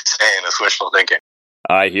they're saying is wishful thinking.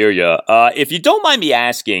 I hear you. If you don't mind me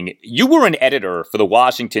asking, you were an editor for the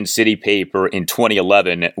Washington City paper in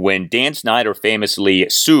 2011 when Dan Snyder famously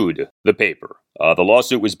sued the paper. The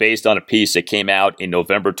lawsuit was based on a piece that came out in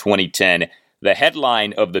November 2010. The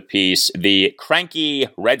headline of the piece, The Cranky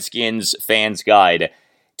Redskins Fan's Guide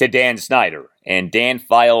to Dan Snyder. And Dan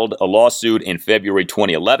filed a lawsuit in February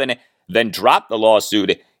 2011, then dropped the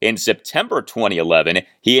lawsuit in September 2011.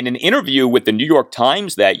 He, in an interview with the New York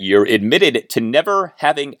Times that year, admitted to never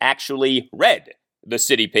having actually read the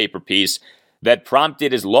City paper piece that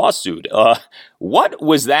prompted his lawsuit. What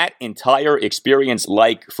was that entire experience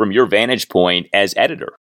like from your vantage point as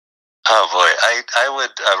editor? Oh boy, I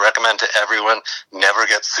would recommend to everyone never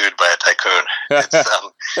get sued by a tycoon. It's,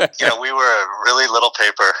 we were a really little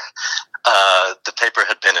paper. The paper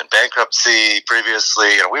had been in bankruptcy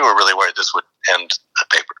previously, and we were really worried this would end the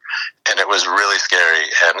paper. And it was really scary.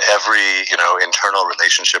 And every internal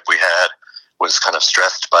relationship we had was kind of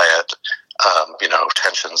stressed by it.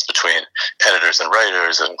 Tensions between editors and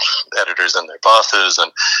writers, and editors and their bosses,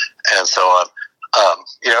 and so on.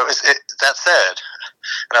 That said,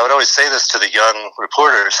 and I would always say this to the young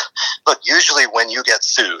reporters, look, usually when you get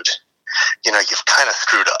sued, you've kind of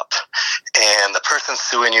screwed up. And the person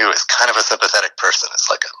suing you is kind of a sympathetic person. It's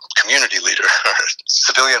like a community leader or a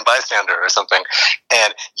civilian bystander or something.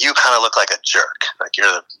 And you kind of look like a jerk. Like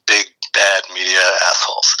you're the big, bad media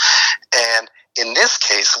assholes. And in this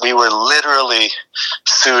case, we were literally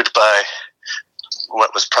sued by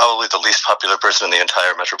what was probably the least popular person in the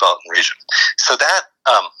entire metropolitan region. So that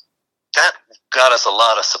got us a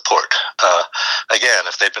lot of support. Again,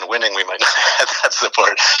 if they'd been winning, we might not have had that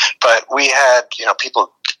support. But we had,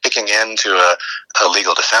 people kicking into a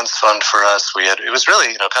legal defense fund for us. It was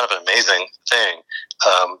really, kind of an amazing thing.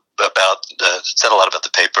 Said a lot about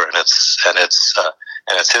the paper and its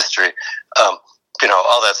history.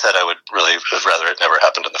 All that said, I would really have rather it never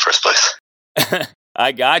happened in the first place.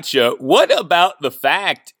 I gotcha. What about the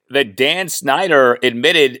fact that Dan Snyder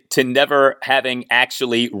admitted to never having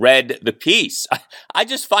actually read the piece? I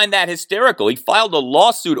just find that hysterical. He filed a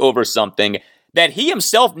lawsuit over something that he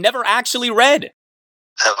himself never actually read.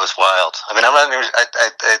 That was wild. I mean,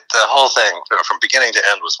 the whole thing from beginning to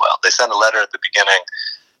end was wild. They sent a letter at the beginning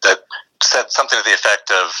that said something to the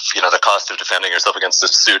effect of, the cost of defending yourself against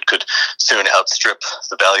this suit could soon outstrip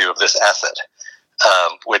the value of this asset.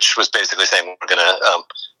 Which was basically saying we're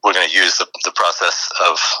gonna use the process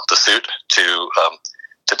of the suit to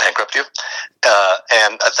bankrupt you,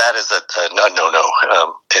 and that is a no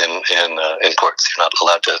in courts. You're not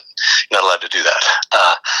allowed to do that.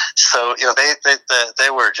 So they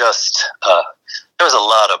were just there was a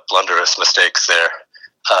lot of blunderous mistakes there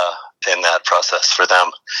in that process for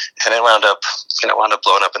them, and it wound up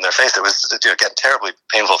blowing up in their face. It was again terribly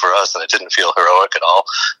painful for us, and it didn't feel heroic at all.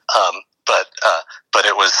 But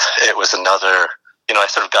it was another, I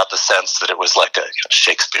sort of got the sense that it was like a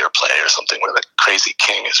Shakespeare play or something where the crazy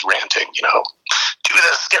king is ranting, do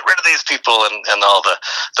this, get rid of these people, and all the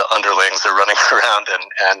underlings are running around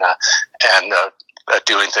and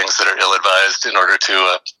doing things that are ill-advised in order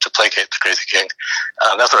to placate the crazy king.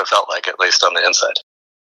 That's what it felt like, at least on the inside.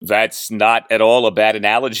 That's not at all a bad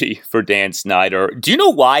analogy for Dan Snyder. Do you know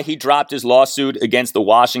why he dropped his lawsuit against the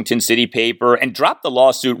Washington City paper and dropped the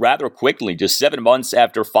lawsuit rather quickly, just 7 months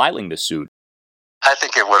after filing the suit? I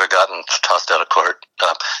think it would have gotten tossed out of court.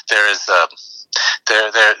 There's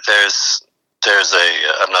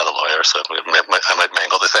I'm not a lawyer, so I might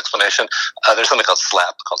mangle this explanation. There's something called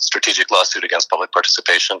SLAP, called Strategic Lawsuit Against Public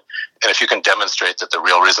Participation. And if you can demonstrate that the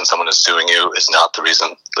real reason someone is suing you is not the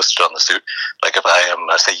reason listed on the suit, like if I am,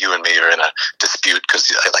 say you and me are in a dispute because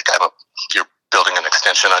you're building an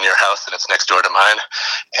extension on your house and it's next door to mine,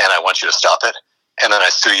 and I want you to stop it, and then I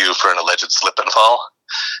sue you for an alleged slip and fall.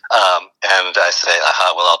 And I say,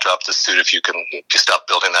 well, I'll drop the suit if you stop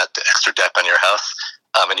building that extra deck on your house.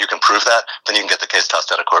 And you can prove that, then you can get the case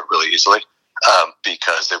tossed out of court really easily,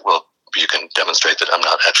 because you can demonstrate that I'm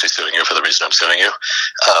not actually suing you for the reason I'm suing you.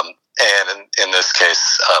 And in this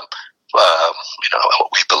case,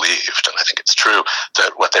 we believed, and I think it's true,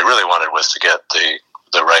 that what they really wanted was to get the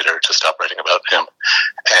writer to stop writing about him.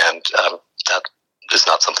 And that is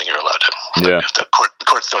not something you're allowed to. Yeah. The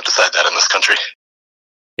courts don't decide that in this country.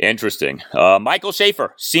 Interesting. Michael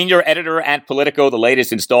Schaffer, senior editor at Politico. The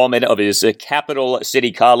latest installment of his Capital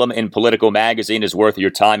City column in Politico magazine is worth your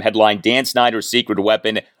time. Headline, Dan Snyder's secret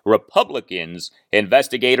weapon, Republicans.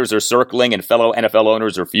 Investigators are circling and fellow NFL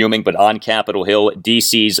owners are fuming, but on Capitol Hill,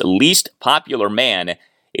 D.C.'s least popular man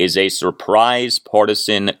is a surprise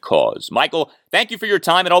partisan cause. Michael, thank you for your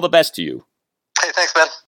time and all the best to you. Hey, thanks, Ben.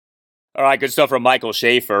 All right, good stuff from Michael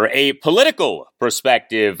Schaffer. A political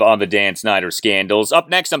perspective on the Dan Snyder scandals. Up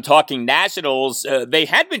next, I'm talking Nationals. They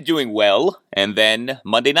had been doing well, and then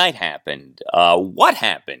Monday night happened. What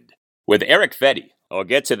happened with Eric Fetty? I'll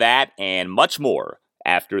get to that and much more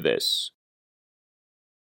after this.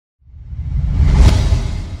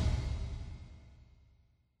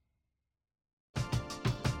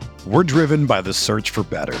 We're driven by the search for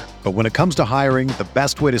better. But when it comes to hiring, the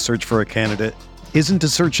best way to search for a candidate isn't to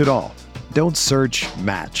search at all. Don't search,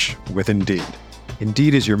 match with Indeed.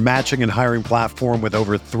 Indeed is your matching and hiring platform with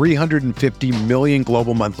over 350 million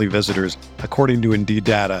global monthly visitors, according to Indeed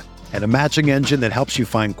data, and a matching engine that helps you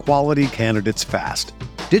find quality candidates fast.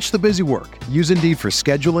 Ditch the busy work. Use Indeed for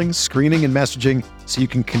scheduling, screening, and messaging so you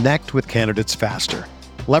can connect with candidates faster.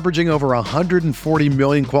 Leveraging over 140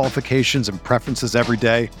 million qualifications and preferences every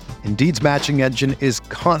day, Indeed's matching engine is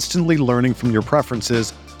constantly learning from your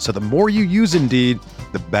preferences, so the more you use Indeed,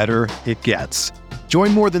 the better it gets.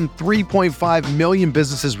 Join more than 3.5 million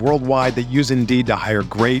businesses worldwide that use Indeed to hire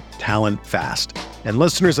great talent fast. And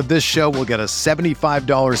listeners of this show will get a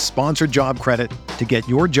 $75 sponsored job credit to get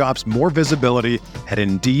your jobs more visibility at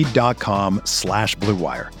Indeed.com/Blue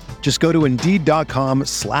Wire. Just go to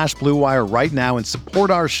Indeed.com/Blue Wire right now and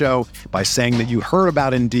support our show by saying that you heard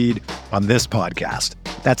about Indeed on this podcast.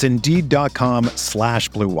 That's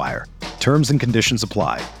Indeed.com/Blue Wire. Terms and conditions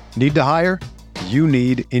apply. Need to hire? You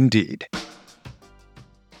need Indeed.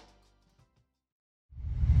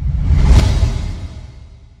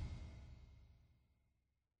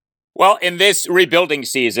 Well, in this rebuilding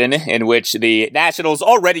season, in which the Nationals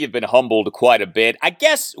already have been humbled quite a bit, I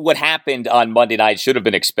guess what happened on Monday night should have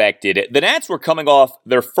been expected. The Nats were coming off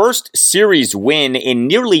their first series win in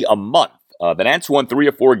nearly a month. The Nats won 3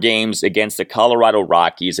 or 4 games against the Colorado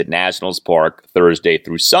Rockies at Nationals Park Thursday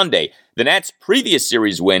through Sunday. The Nats' previous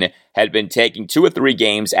series win had been taking 2 or 3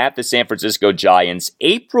 games at the San Francisco Giants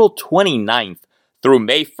April 29th through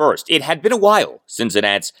May 1st. It had been a while since the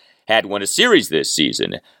Nats had won a series this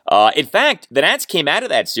season. In fact, the Nats came out of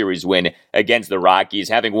that series win against the Rockies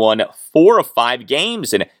having won 4 of 5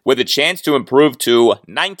 games and with a chance to improve to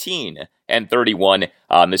 19-31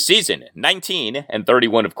 on the season.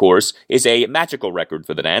 19-31, of course, is a magical record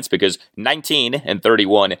for the Nats because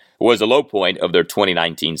 19-31 was the low point of their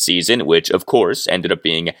 2019 season, which, of course, ended up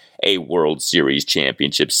being a World Series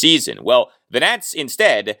championship season. Well, the Nats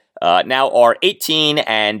instead now are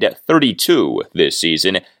 18-32 this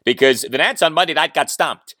season because the Nats on Monday night got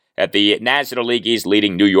stomped at the National League East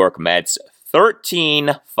leading New York Mets.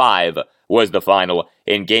 13-5 was the final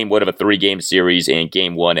in Game 1 of a 3-game series and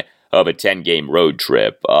Game 1 of a 10-game road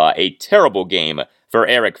trip. A terrible game for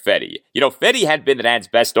Eric Fetty. You know, Fetty had been the Nats'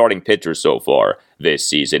 best starting pitcher so far this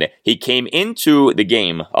season. He came into the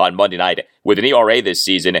game on Monday night with an ERA this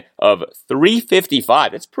season of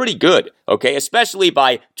 .355. That's pretty good, okay? Especially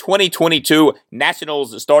by 2022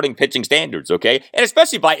 Nationals starting pitching standards, okay? And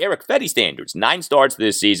especially by Eric Fetty standards. 9 starts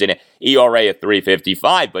this season, ERA of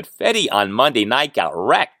 .355. But Fetty on Monday night got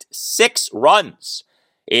wrecked. 6 runs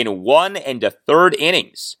in 1 1/3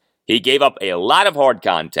 innings. He gave up a lot of hard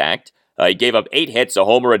contact. He gave up 8 hits, a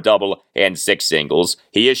homer, a double, and 6 singles.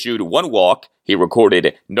 He issued 1 walk. He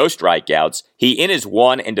recorded no strikeouts. He, in his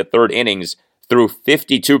 1 1/3 innings, threw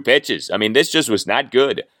 52 pitches. I mean, this just was not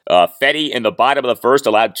good. Fetty, in the bottom of the first,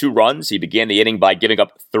 allowed 2 runs. He began the inning by giving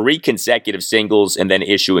up 3 consecutive singles and then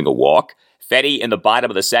issuing a walk. Fetty in the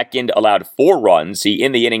bottom of the second allowed 4 runs. He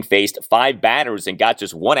in the inning faced 5 batters and got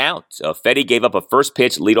just 1 out. Fetty gave up a first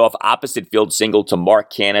pitch leadoff opposite field single to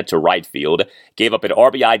Mark Canha to right field. Gave up an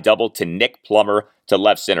RBI double to Nick Plummer to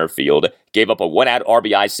left center field. Gave up a 1-out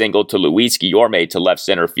RBI single to Luis Guillorme to left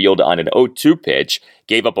center field on an 0-2 pitch.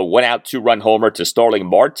 Gave up a 1-out 2-run homer to Starling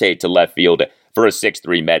Marte to left field for a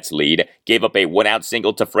 6-3 Mets lead. Gave up a 1-out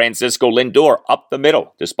single to Francisco Lindor up the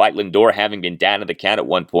middle, despite Lindor having been down to the count at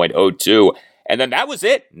 1.02. And then that was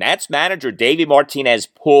it. Nats manager Davey Martinez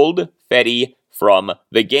pulled Fetty from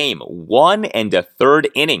the game. 1 1/3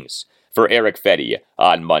 innings for Eric Fetty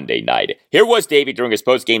on Monday night. Here was Davey during his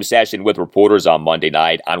post-game session with reporters on Monday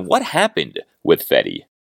night on what happened with Fetty.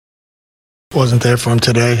 Wasn't there for him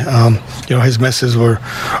today. His misses were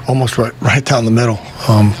almost right down the middle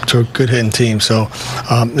to a good hitting team. So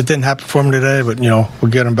it didn't happen for him today, but,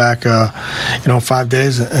 we'll get him back, 5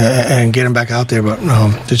 days and get him back out there. But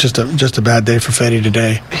it's just a bad day for Fetty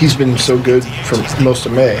today. He's been so good for most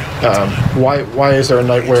of May. Why is there a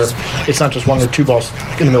night where it's not just 1 or 2 balls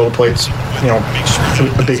in the middle of the plate?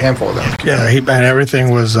 A big handful of them. Yeah, and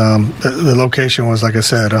everything was, the location was, like I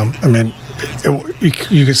said,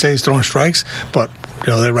 you could say he's throwing strikes, but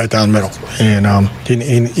they're right down the middle, and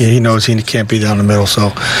he knows he can't be down the middle. So,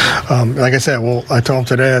 like I said, I told him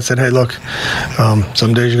today. I said, hey, look,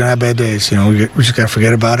 some days you're gonna have bad days. We just gotta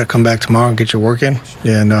forget about it. Come back tomorrow and get your work in,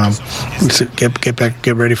 and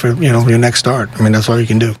get ready for your next start. That's all you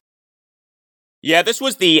can do. Yeah, this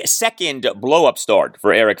was the second blow-up start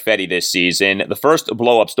for Eric Fetty this season. The first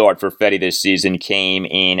blow-up start for Fetty this season came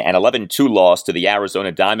in an 11-2 loss to the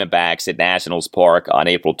Arizona Diamondbacks at Nationals Park on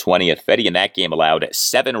April 20th. Fetty in that game allowed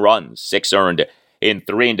 7 runs, 6 earned in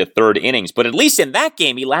 3 1/3 innings. But at least in that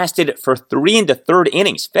game, he lasted for 3 1/3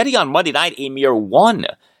 innings. Fetty on Monday night, a mere 1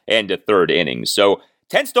 1/3 innings. So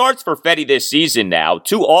 10 starts for Fetty this season now,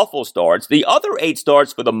 2 awful starts. The other 8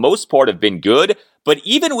 starts for the most part have been good, but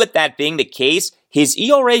even with that being the case, his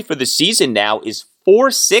ERA for the season now is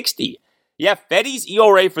 .460. Yeah, Fetty's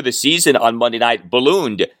ERA for the season on Monday night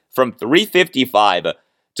ballooned from .355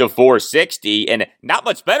 to .460, and not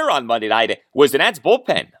much better on Monday night was the Nats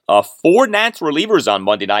bullpen. 4 Nats relievers on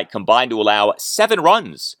Monday night combined to allow 7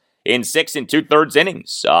 runs in 6 2/3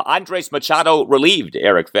 innings. Andres Machado relieved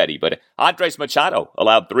Eric Fetty, but Andres Machado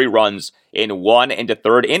allowed 3 runs in 1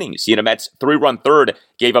 1/3 innings. He and a Mets 3-run third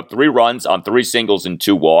gave up 3 runs on 3 singles and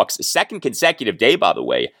 2 walks. Second consecutive day, by the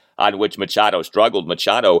way, on which Machado struggled.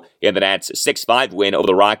 Machado in the Nats' 6-5 win over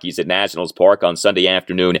the Rockies at Nationals Park on Sunday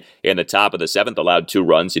afternoon in the top of the 7th allowed 2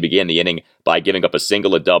 runs. He began the inning by giving up a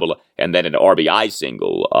single, a double, and then an RBI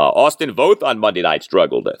single. Austin Voth on Monday night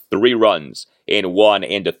struggled. 3 runs in 1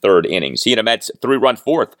 1/3 innings. He and a Mets 3-run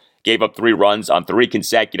fourth gave up 3 runs on 3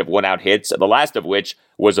 consecutive 1-out hits, the last of which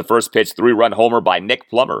was a first pitch 3-run homer by Nick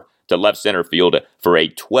Plummer to left center field for a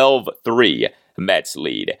 12-3 Mets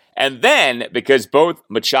lead. And then, because both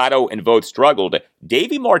Machado and Voth struggled,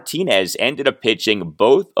 Davey Martinez ended up pitching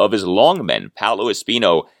both of his longmen, Paolo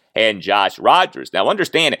Espino and Josh Rogers. Now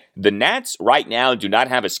understand, the Nats right now do not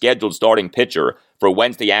have a scheduled starting pitcher for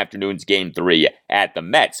Wednesday afternoon's Game 3 at the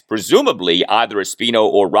Mets. Presumably, either Espino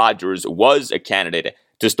or Rogers was a candidate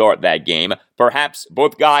to start that game. Perhaps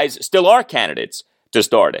both guys still are candidates to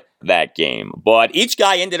start that game. But each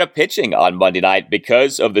guy ended up pitching on Monday night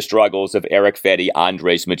because of the struggles of Eric Fetty,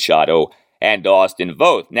 Andres Machado, and Austin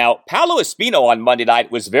Voth. Now, Paolo Espino on Monday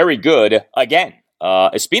night was very good again.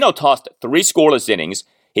 Espino tossed 3 scoreless innings.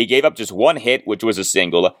 He gave up just 1 hit, which was a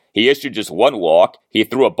single. He issued just 1 walk. He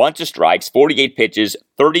threw a bunch of strikes, 48 pitches,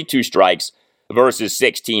 32 strikes versus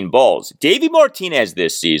 16 balls. Davey Martinez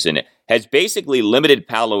this season has basically limited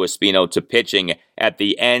Paolo Espino to pitching at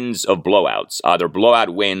the ends of blowouts, either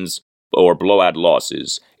blowout wins or blowout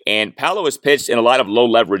losses. And Paolo has pitched in a lot of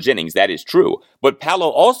low-leverage innings, that is true. But Paolo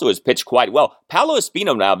also has pitched quite well. Paolo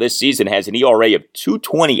Espino now this season has an ERA of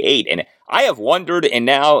 2.28, and I have wondered, and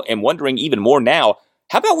now am wondering even more now,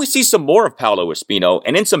 how about we see some more of Paolo Espino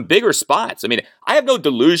and in some bigger spots? I have no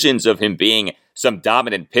delusions of him being some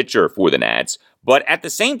dominant pitcher for the Nats, but at the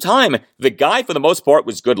same time, the guy for the most part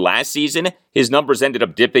was good last season. His numbers ended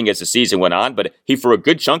up dipping as the season went on, but he for a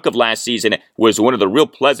good chunk of last season was one of the real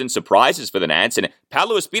pleasant surprises for the Nats, and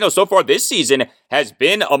Paolo Espino so far this season has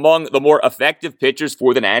been among the more effective pitchers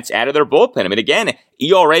for the Nats out of their bullpen. Again,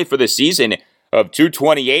 ERA for the season of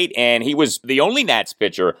 2.28, and he was the only Nats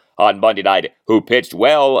pitcher on Monday night who pitched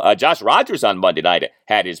well. Josh Rogers on Monday night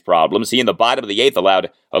had his problems. He in the bottom of the 8th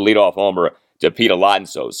allowed a leadoff homer to Pete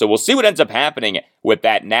Alonso. So we'll see what ends up happening with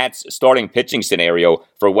that Nats starting pitching scenario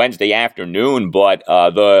for Wednesday afternoon. But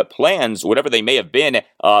the plans, whatever they may have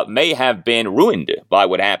been ruined by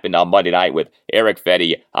what happened on Monday night with Eric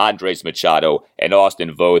Fedde, Andres Machado, and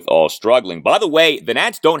Austin Voth all struggling. By the way, the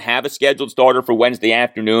Nats don't have a scheduled starter for Wednesday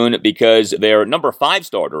afternoon because their number 5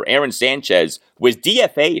 starter, Aaron Sanchez, was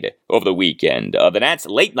DFA'd over the weekend. The Nats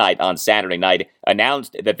late night on Saturday night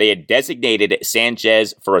announced that they had designated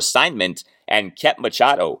Sanchez for assignment and kept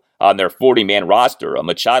Machado on their 40-man roster.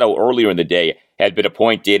 Machado earlier in the day had been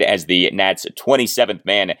appointed as the Nats' 27th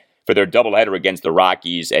man for their doubleheader against the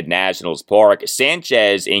Rockies at Nationals Park.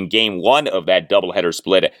 Sanchez, in Game 1 of that doubleheader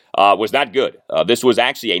split, was not good. This was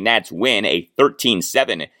actually a Nats win, a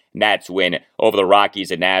 13-7 Nats win over the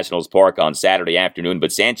Rockies at Nationals Park on Saturday afternoon.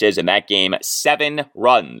 But Sanchez in that game, 7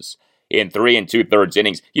 runs in 3 2/3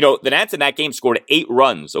 innings. You know, the Nats in that game scored 8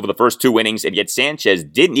 runs over the first 2 innings, and yet Sanchez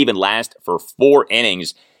didn't even last for 4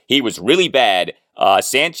 innings. He was really bad.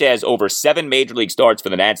 Sanchez over 7 major league starts for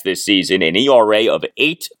the Nats this season, an ERA of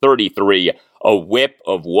 8.33, a whip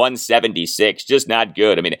of 176. Just not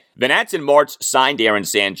good. I mean, the Nats in March signed Aaron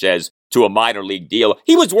Sanchez to a minor league deal.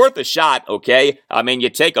 He was worth a shot, okay? I mean, you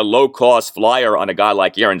take a low-cost flyer on a guy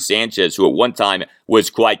like Aaron Sanchez, who at one time was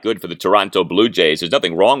quite good for the Toronto Blue Jays. There's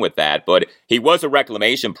nothing wrong with that, but he was a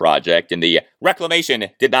reclamation project, and the reclamation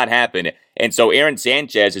did not happen. And so Aaron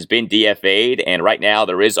Sanchez has been DFA'd, and right now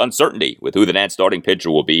there is uncertainty with who the Nats starting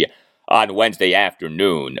pitcher will be on Wednesday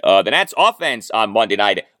afternoon. The Nats offense on Monday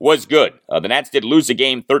night was good. The Nats did lose the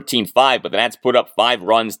game 13-5, but the Nats put up 5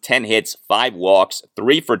 runs, 10 hits, 5 walks,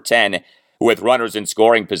 3 for 10 with runners in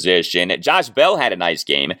scoring position. Josh Bell had a nice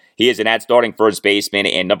game. He is a Nats starting first baseman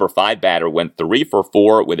and number 5 batter, went 3 for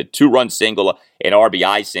 4 with a 2-run single, an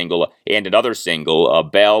RBI single, and another single.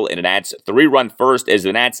 Bell in a Nats 3-run first as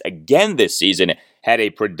the Nats again this season had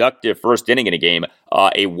a productive first inning in a game.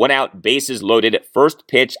 A 1-out bases loaded first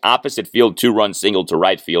pitch opposite field 2-run single to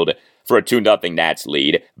right field for a 2-0 Nats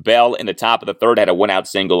lead. Bell in the top of the 3rd had a 1-out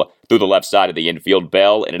single through the left side of the infield.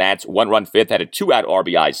 Bell in a Nats 1-run 5th had a 2-out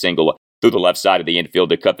RBI single through the left side of the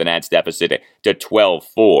infield to cut the Nats deficit to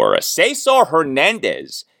 12-4. Cesar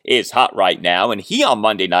Hernandez is hot right now, and he on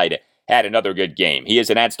Monday night had another good game. He is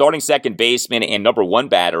an Nats starting second baseman and number 1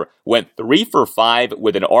 batter, went 3 for 5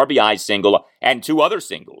 with an RBI single and 2 other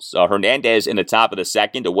singles. Hernandez in the top of the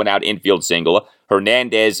 2nd, a 1-out infield single.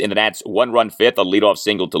 Hernandez in the Nats 1-run 5th, a leadoff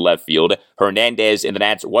single to left field. Hernandez in the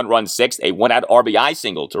Nats 1-run 6th, a 1-out RBI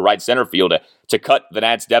single to right center field to cut the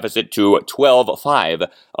Nats deficit to 12-5.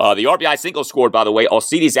 The RBI single scored, by the way,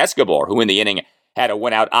 Alcides Escobar, who in the inning had a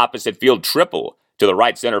 1-out opposite field triple to the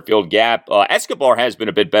right center field gap. Escobar has been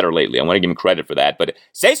a bit better lately. I want to give him credit for that. But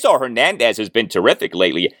Cesar Hernandez has been terrific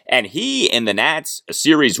lately, and he in the Nats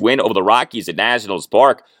series win over the Rockies at Nationals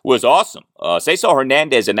Park was awesome. Cesar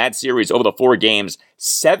Hernandez in that series over the 4 games,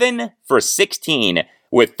 7 for 16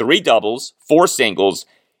 with 3 doubles, 4 singles,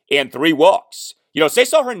 and 3 walks. You know,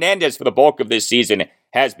 Cesar Hernandez for the bulk of this season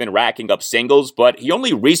has been racking up singles, but he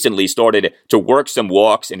only recently started to work some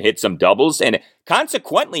walks and hit some doubles, and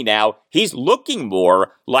consequently now, he's looking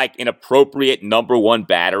more like an appropriate number 1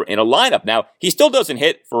 batter in a lineup. Now, he still doesn't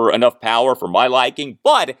hit for enough power for my liking,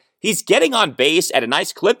 but he's getting on base at a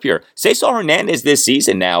nice clip here. Cesar Hernandez this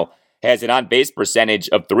season now has an on-base percentage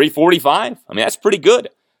of .345. I mean, that's pretty good.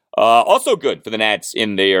 Also good for the Nats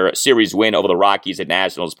in their series win over the Rockies at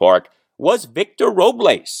Nationals Park was Victor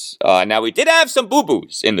Robles. Now, he did have some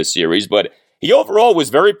boo-boos in the series, but he overall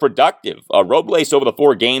was very productive. Robles over the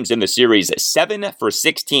 4 games in the series, 7 for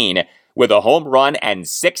 16 with a home run and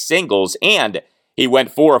 6 singles, and he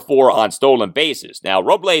went 4-4 on stolen bases. Now,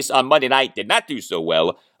 Robles on Monday night did not do so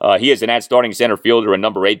well. He is an Nats starting center fielder and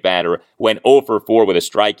number 8 batter, went 0 for 4 with a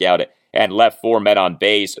strikeout and left 4 men on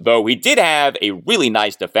base, though he did have a really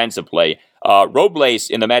nice defensive play. Robles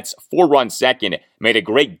in the Mets' 4-run second made a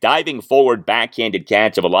great diving forward backhanded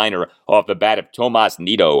catch of a liner off the bat of Tomas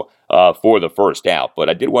Nido for the first out. But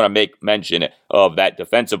I did want to make mention of that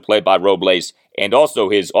defensive play by Robles and also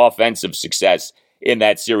his offensive success in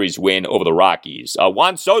that series win over the Rockies.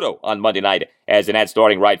 Juan Soto on Monday night as the Nats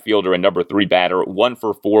starting right fielder and number 3 batter, 1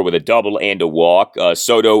 for 4 with a double and a walk.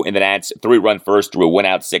 Soto in the Nats 3-run first drew a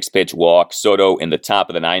 1-out 6-pitch walk. Soto in the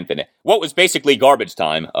top of the 9th and what was basically garbage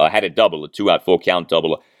time had a double, a 2-out full count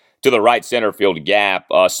double to the right center field gap.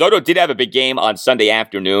 Soto did have a big game on Sunday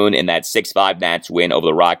afternoon in that 6-5 Nats win over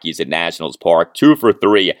the Rockies at Nationals Park, 2 for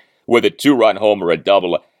 3 with a 2-run homer, a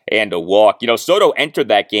double, and a walk. You know, Soto entered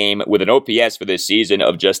that game with an OPS for this season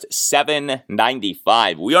of just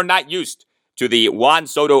 .795. We are not used to the Juan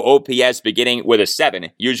Soto OPS beginning with a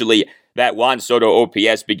 7. Usually that Juan Soto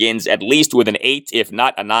OPS begins at least with an 8, if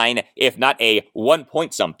not a 9, if not a 1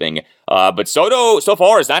 point something. But Soto, so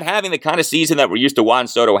far, is not having the kind of season that we're used to Juan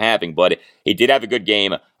Soto having, but he did have a good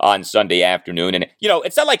game on Sunday afternoon. And,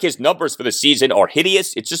 it's not like his numbers for the season are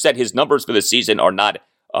hideous. It's just that his numbers for the season are not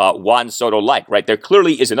Juan Soto-like, right? There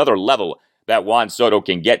clearly is another level that Juan Soto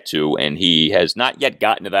can get to, and he has not yet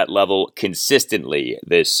gotten to that level consistently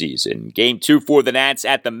this season. Game 2 for the Nats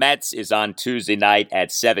at the Mets is on Tuesday night at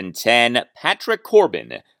 7:10. Patrick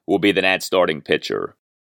Corbin will be the Nats starting pitcher.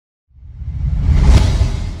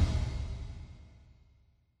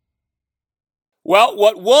 Well,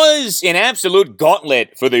 what was an absolute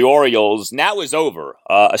gauntlet for the Orioles now is over.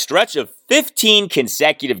 A stretch of 15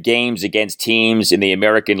 consecutive games against teams in the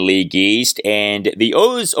American League East, and the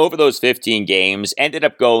O's over those 15 games ended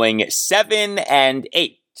up going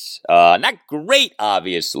 7-8. Not great,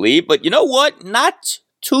 obviously, but you know what? Not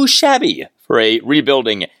too shabby for a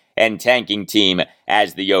rebuilding and tanking team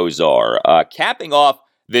as the O's are. Capping off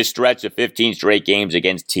this stretch of 15 straight games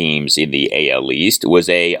against teams in the AL East was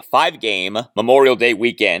a 5-game Memorial Day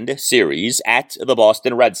weekend series at the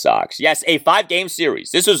Boston Red Sox. Yes, a 5-game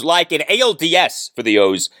series. This was like an ALDS for the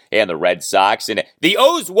O's and the Red Sox, and the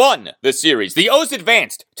O's won the series. The O's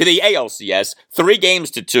advanced to the ALCS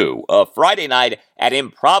 3-2. Friday night, an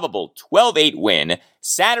improbable 12-8 win.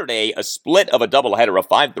 Saturday, a split of a doubleheader, a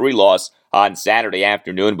 5-3 loss on Saturday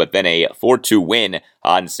afternoon, but then a 4-2 win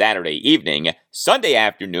on Saturday evening. Sunday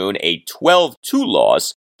afternoon, a 12-2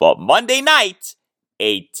 loss, but Monday night,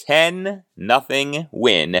 a 10-0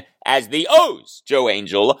 win as the O's, Joe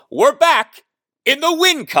Angel, were back in the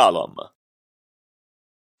win column.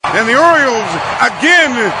 And the Orioles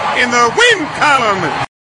again in the win column.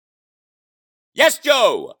 Yes,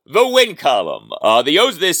 Joe, the win column. The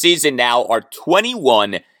O's this season now are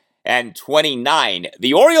 21-29.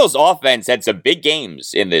 The Orioles offense had some big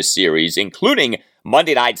games in this series, including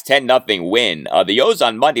Monday night's 10-0 win. The O's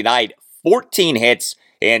on Monday night, 14 hits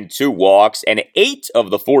and 2 walks, and 8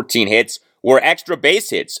 of the 14 hits were extra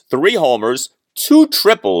base hits, 3 homers, 2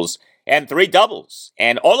 triples, and 3 doubles.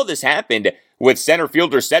 And all of this happened with center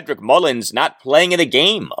fielder Cedric Mullins not playing in the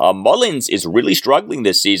game. Mullins is really struggling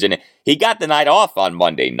this season. He got the night off on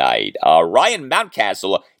Monday night. Ryan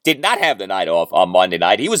Mountcastle did not have the night off on Monday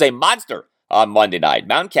night. He was a monster on Monday night.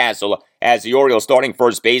 Mountcastle, as the Orioles starting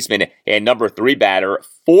first baseman and number 3 batter,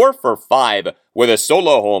 4 for 5 with a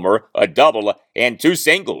solo homer, a double, and 2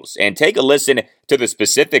 singles. And take a listen to the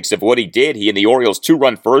specifics of what he did. He and the Orioles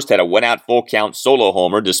 2-run first had a 1-out full count solo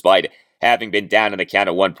homer despite having been down in the count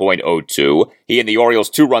at 1.02. He and the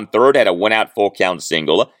Orioles 2-run third had a 1-out full count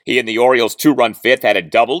single. He and the Orioles 2-run fifth had a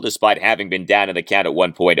double despite having been down in the count at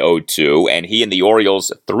 1.02. And he and the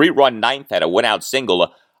Orioles 3-run ninth had a 1-out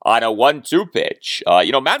single on a 1-2 pitch.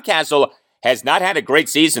 Mountcastle has not had a great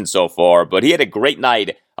season so far, but he had a great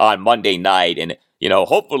night on Monday night. And,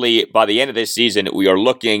 hopefully by the end of this season, we are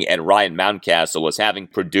looking at Ryan Mountcastle as having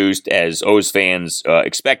produced as O's fans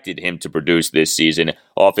expected him to produce this season,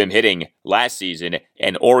 off him hitting last season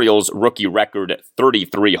an Orioles rookie record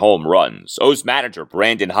 33 home runs. O's manager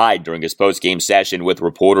Brandon Hyde during his post-game session with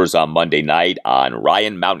reporters on Monday night on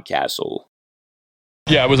Ryan Mountcastle.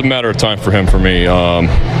 Yeah, it was a matter of time for him, for me.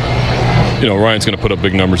 Ryan's going to put up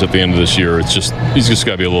big numbers at the end of this year. He's just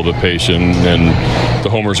got to be a little bit patient, and the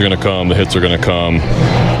homers are going to come, the hits are going to come.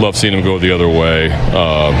 Love seeing him go the other way.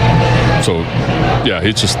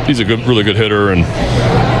 He's a really good hitter, and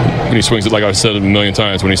when he swings it, like I've said a million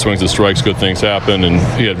times, when he swings the strikes, good things happen, and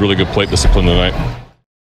he had really good plate discipline tonight.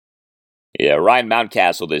 Yeah, Ryan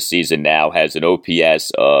Mountcastle this season now has an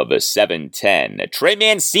OPS of 710. Trey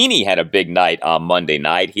Mancini had a big night on Monday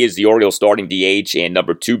night. He is the Orioles starting DH and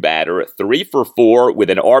number 2 batter, 3 for 4 with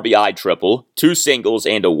an RBI triple, 2 singles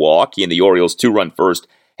and a walk. He and the Orioles 2-run first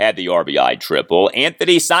had the RBI triple.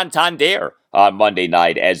 Anthony Santander on Monday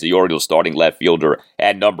night as the Orioles starting left fielder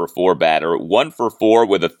and number 4 batter, 1 for 4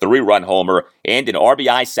 with a 3-run homer and an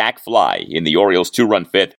RBI sac fly. In the Orioles 2-run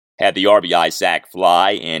fifth had the RBI sac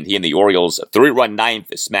fly, and he and the Orioles 3-run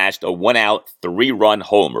ninth smashed a 1-out 3-run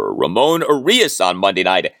homer. Ramon Urias on Monday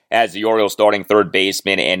night as the Orioles starting third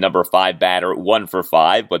baseman and number 5 batter, 1 for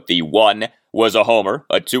 5, but the 1 was a homer,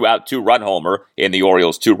 a 2-out 2-run homer in the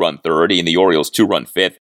Orioles 2-run third. He and the Orioles 2-run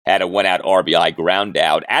fifth had a 1-out RBI ground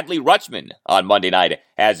out. Adley Rutschman on Monday night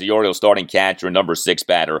as the Orioles starting catcher and number 6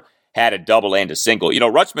 batter had a double and a single.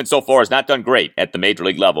 Rutschman so far has not done great at the major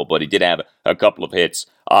league level, but he did have a couple of hits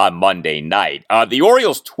on Monday night. The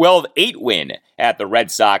Orioles' 12-8 win at the Red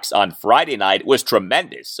Sox on Friday night was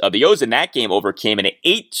tremendous. The O's in that game overcame an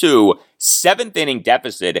 8-2 7th-inning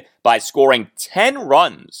deficit by scoring 10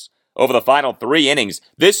 runs over the final 3 innings.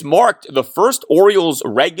 This marked the first Orioles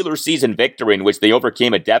regular season victory in which they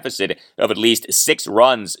overcame a deficit of at least 6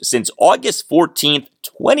 runs since August 14th,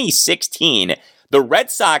 2016. The Red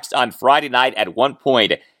Sox on Friday night at one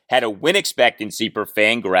point had a win expectancy per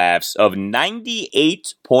Fangraphs of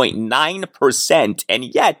 98.9%, and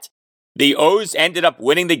yet the O's ended up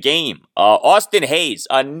winning the game. Austin Hayes,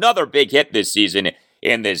 another big hit this season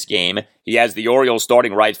in this game. He has the Orioles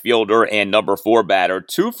starting right fielder and number 4 batter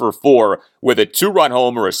 2 for 4 with a 2-run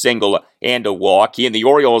homer, a single, and a walk. He and the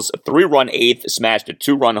Orioles 3-run 8th smashed a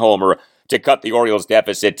 2-run homer to cut the Orioles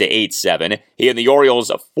deficit to 8-7. He and the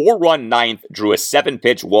Orioles 4-run 9th drew a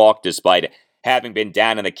 7-pitch walk despite having been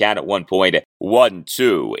down in the count at one point,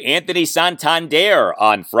 1-2. Anthony Santander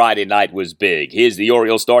on Friday night was big. He is the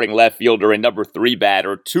Orioles starting left fielder and number 3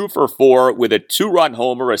 batter, 2 for 4 with a 2-run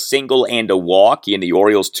homer, a single, and a walk. He and the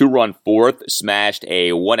Orioles 2-run 4th smashed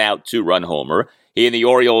a 1-out 2-run homer. He and the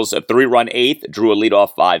Orioles 3-run 8th drew a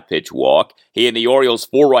leadoff 5-pitch walk. He and the Orioles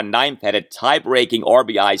 4-run 9th had a tie-breaking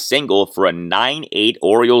RBI single for a 9-8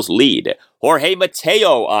 Orioles lead. Jorge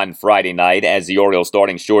Mateo on Friday night as the Orioles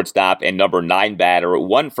starting shortstop and number 9 batter,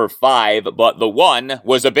 1 for 5, but the one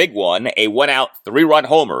was a big one, a 1-out 3-run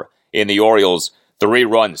homer in the Orioles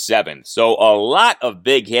 3-run 7th. So a lot of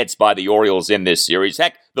big hits by the Orioles in this series.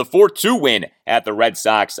 Heck, the 4-2 win at the Red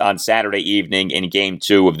Sox on Saturday evening in Game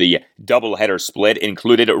 2 of the doubleheader split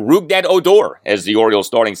included Rougned Odor as the Orioles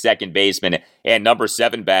starting second baseman and number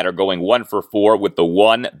 7 batter going 1 for 4 with the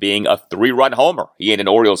one being a 3-run homer. He and an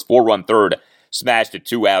Orioles 4-run third smashed a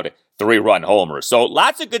 2-out 3-run homer. So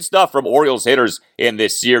lots of good stuff from Orioles hitters in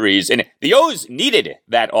this series. And the O's needed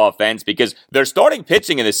that offense because their starting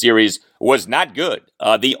pitching in the series was not good.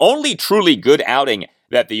 The only truly good outing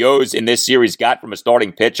that the O's in this series got from a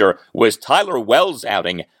starting pitcher was Tyler Wells'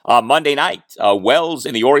 outing on Monday night. Wells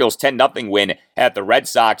in the Orioles 10-0 win at the Red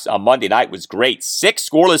Sox on Monday night was great. 6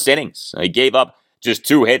 scoreless innings. He gave up just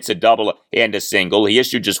 2 hits, a double, and a single. He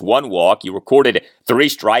issued just 1 walk. He recorded 3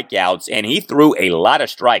 strikeouts, and he threw a lot of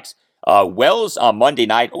strikes. Wells on Monday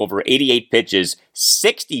night over 88 pitches,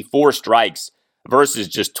 64 strikes versus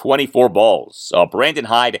just 24 balls. Brandon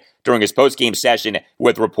Hyde, during his postgame session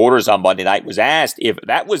with reporters on Monday night, was asked if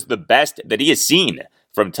that was the best that he has seen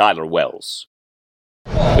from Tyler Wells.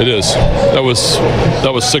 It is. That was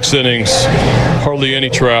 6 innings, hardly any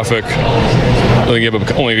traffic. Only gave up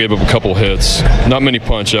a couple hits. Not many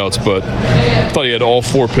punch-outs, but I thought he had all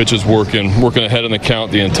 4 pitches working ahead in the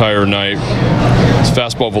count the entire night. His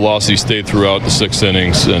fastball velocity stayed throughout the 6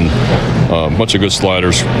 innings, and a bunch of good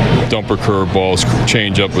sliders, dumper curveballs,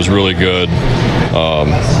 changeup was really good.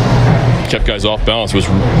 Kept guys off balance.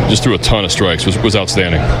 Just threw a ton of strikes. Was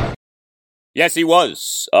outstanding. Yes, he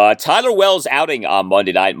was. Tyler Wells' outing on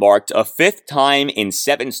Monday night marked a 5th time in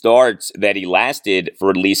 7 starts that he lasted for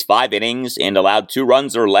at least 5 innings and allowed 2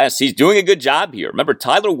 runs or less. He's doing a good job here. Remember,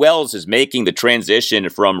 Tyler Wells is making the transition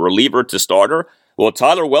from reliever to starter. Well,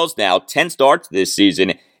 Tyler Wells now, 10 starts this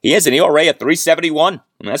season. He has an ERA of 3.71,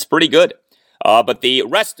 and that's pretty good. But the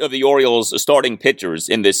rest of the Orioles' starting pitchers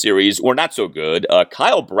in this series were not so good.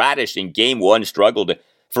 Kyle Bradish in Game 1 struggled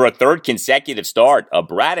for a 3rd consecutive start.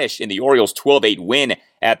 Bradish in the Orioles' 12-8 win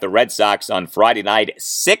at the Red Sox on Friday night,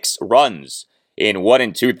 6 runs in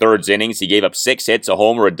 1 2/3 innings. He gave up 6 hits, a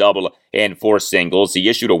homer, a double, and 4 singles. He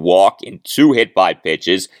issued a walk in 2 hit by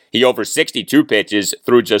pitches. He over 62 pitches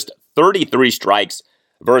threw just 33 strikes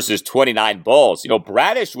versus 29 balls.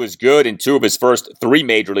 Bradish was good in 2 of his first 3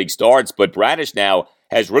 major league starts, but Bradish now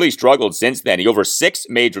has really struggled since then. He over 6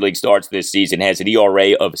 major league starts this season has an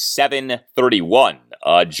ERA of 7.31.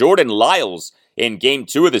 Jordan Lyles in Game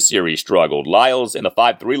 2 of the series struggled. Lyles in the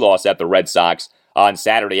 5-3 loss at the Red Sox on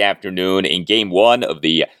Saturday afternoon. In Game 1 of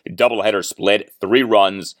the doubleheader split, 3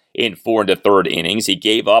 runs in 4 1/3 innings. He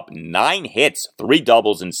gave up 9 hits, 3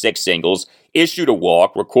 doubles, and 6 singles, issued a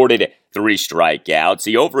walk, recorded 3 strikeouts.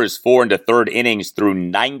 He over his 4 1/3 innings threw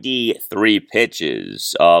 93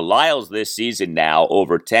 pitches. Lyles this season now,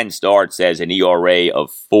 over 10 starts, has an ERA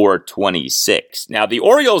of 4.26. Now, the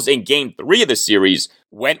Orioles in Game 3 of the series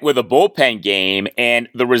went with a bullpen game, and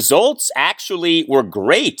the results actually were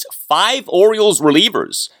great. 5 Orioles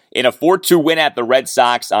relievers in a 4-2 win at the Red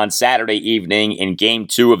Sox on Saturday evening in Game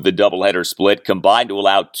 2 of the doubleheader split combined to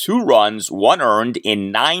allow 2 runs, 1 earned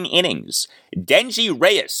in 9 innings. Denji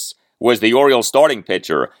Reyes was the Orioles starting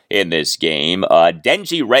pitcher in this game.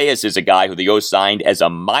 Denji Reyes is a guy who the O's signed as a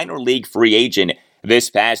minor league free agent this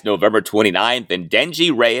past November 29th, and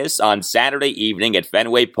Denji Reyes on Saturday evening at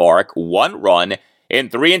Fenway Park, 1 run in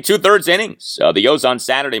 3 2/3 innings. The O's on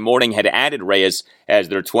Saturday morning had added Reyes as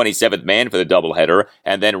their 27th man for the doubleheader,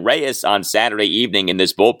 and then Reyes on Saturday evening in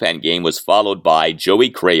this bullpen game was followed by Joey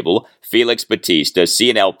Crable, Felix Bautista,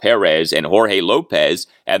 Cionel Perez, and Jorge Lopez,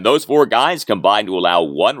 and those 4 guys combined to allow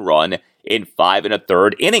 1 run in 5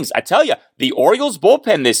 1/3 innings. I tell you, the Orioles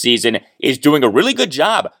bullpen this season is doing a really good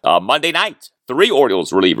job. Monday night, 3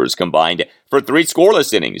 Orioles relievers combined for 3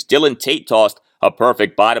 scoreless innings. Dylan Tate tossed a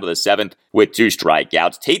perfect bottom of the 7th with 2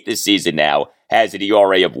 strikeouts. Tate this season now has an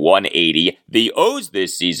ERA of 1.80. The O's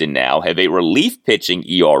this season now have a relief pitching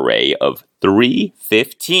ERA of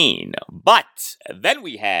 3.15. But then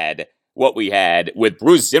we had what we had with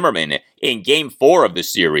Bruce Zimmerman in Game 4 of the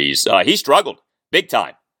series. He struggled big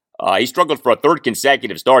time. He struggled for a 3rd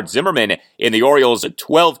consecutive start. Zimmerman in the Orioles'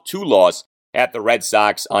 12-2 loss at the Red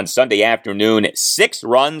Sox on Sunday afternoon. 6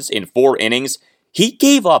 runs in 4 innings. He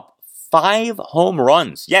gave up 5 home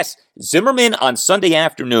runs. Yes, Zimmerman on Sunday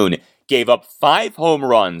afternoon gave up 5 home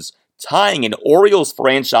runs, tying an Orioles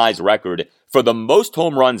franchise record for the most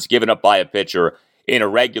home runs given up by a pitcher in a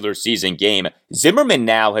regular season game. Zimmerman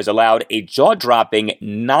now has allowed a jaw-dropping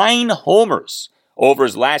 9 homers over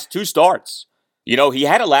his last 2 starts. You know, he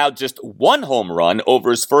had allowed just 1 home run over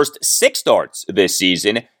his first 6 starts this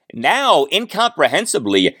season. Now,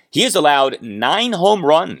 incomprehensibly, he has allowed 9 home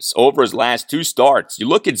runs over his last 2 starts. You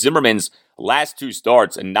look at Zimmerman's last 2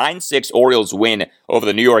 starts, a 9-6 Orioles win over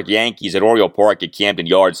the New York Yankees at Oriole Park at Camden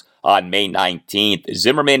Yards on May 19th.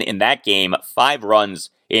 Zimmerman in that game, 5 runs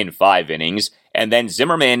in 5 innings. And then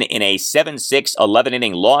Zimmerman in a 7-6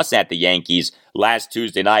 11-inning loss at the Yankees last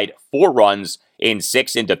Tuesday night, 4 runs in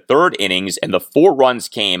 6 1/3 innings, and the 4 runs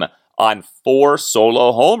came on 4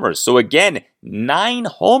 solo homers. So again, 9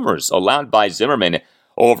 homers allowed by Zimmerman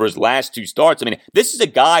over his last 2 starts. I mean, this is a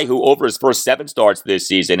guy who over his first 7 starts this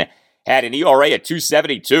season had an ERA of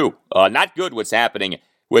 2.72. Not good what's happening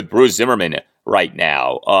with Bruce Zimmerman right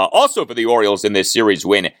now. Also for the Orioles in this series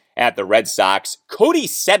win at the Red Sox, Cody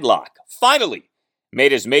Sedlock finally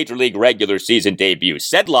made his Major League regular season debut.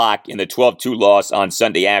 Sedlock, in the 12-2 loss on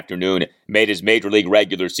Sunday afternoon, made his Major League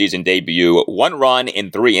regular season debut. 1 run in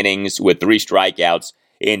 3 innings with 3 strikeouts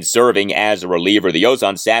in serving as a reliever. The O's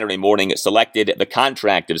on Saturday morning selected the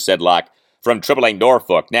contract of Sedlock from AAA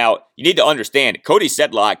Norfolk. Now, you need to understand, Cody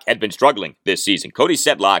Sedlock had been struggling this season. Cody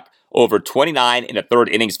Sedlock over 29 1/3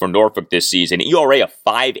 innings for Norfolk this season, ERA of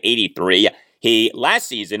 5.83. He, last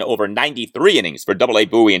season, over 93 innings for AA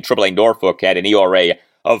Bowie and AAA Norfolk, had an ERA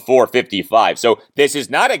of 4.55. So this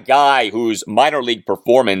is not a guy whose minor league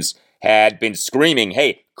performance had been screaming,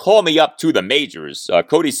 hey, call me up to the majors.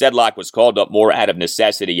 Cody Sedlock was called up more out of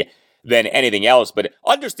necessity than anything else. But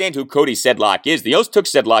understand who Cody Sedlock is. The O's took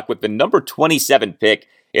Sedlock with the number 27 pick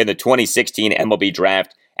in the 2016 MLB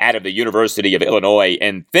draft out of the University of Illinois,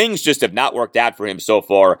 and things just have not worked out for him so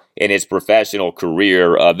far in his professional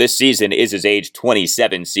career. This season is his age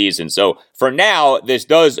 27 season, so for now, this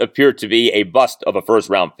does appear to be a bust of a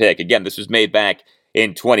first-round pick. Again, this was made back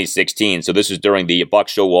in 2016, so this is during the Buck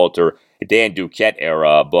Showalter, Dan Duquette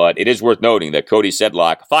era, but it is worth noting that Cody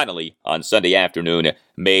Sedlock finally, on Sunday afternoon,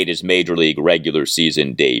 made his Major League regular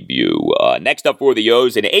season debut. Next up for the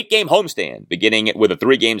O's, an 8-game homestand, beginning with a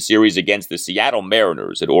 3-game series against the Seattle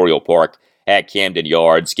Mariners at Oriole Park at Camden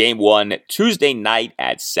Yards. Game 1, Tuesday night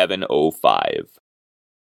at 7:05.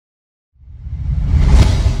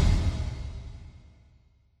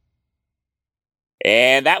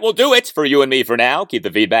 And that will do it for you and me for now. Keep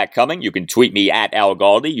the feedback coming. You can tweet me at Al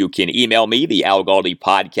Galdi. You can email me, the Al Galdi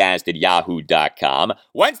podcast at yahoo.com.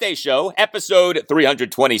 Wednesday show, episode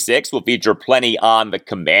 326, will feature plenty on the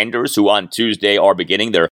Commanders, who on Tuesday are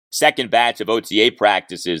beginning their second batch of OTA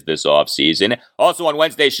practices this offseason. Also on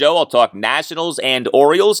Wednesday's show, I'll talk Nationals and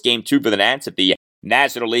Orioles. Game 2 for the Nats at the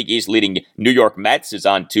National League East leading New York Mets is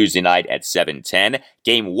on Tuesday night at 7:10.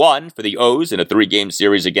 Game 1 for the O's in a 3-game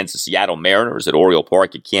series against the Seattle Mariners at Oriole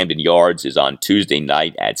Park at Camden Yards is on Tuesday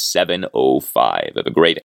night at 7:05. Have a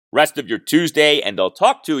great rest of your Tuesday, and I'll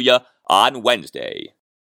talk to you on Wednesday.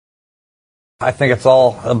 I think it's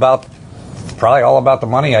probably all about the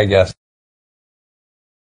money, I guess.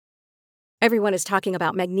 Everyone is talking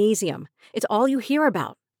about magnesium. It's all you hear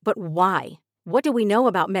about. But why? What do we know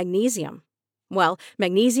about magnesium? Well,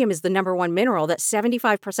 magnesium is the number 1 mineral that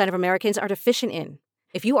 75% of Americans are deficient in.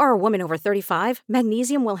 If you are a woman over 35,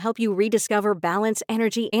 magnesium will help you rediscover balance,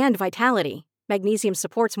 energy, and vitality. Magnesium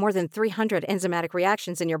supports more than 300 enzymatic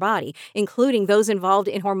reactions in your body, including those involved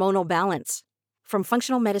in hormonal balance. From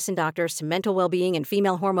functional medicine doctors to mental well-being and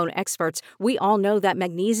female hormone experts, we all know that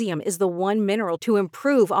magnesium is the one mineral to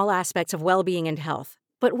improve all aspects of well-being and health.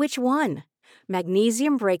 But which one?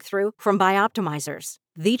 Magnesium Breakthrough from Bioptimizers,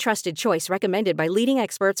 the trusted choice recommended by leading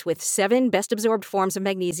experts with 7 best-absorbed forms of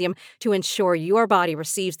magnesium to ensure your body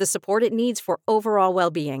receives the support it needs for overall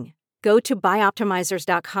well-being. Go to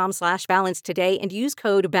bioptimizers.com/balance today and use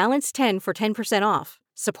code BALANCE10 for 10% off.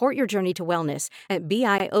 Support your journey to wellness at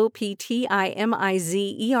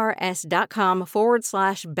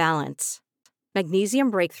bioptimizers.com/balance.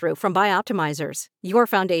 Magnesium Breakthrough from Bioptimizers, your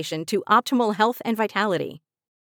foundation to optimal health and vitality.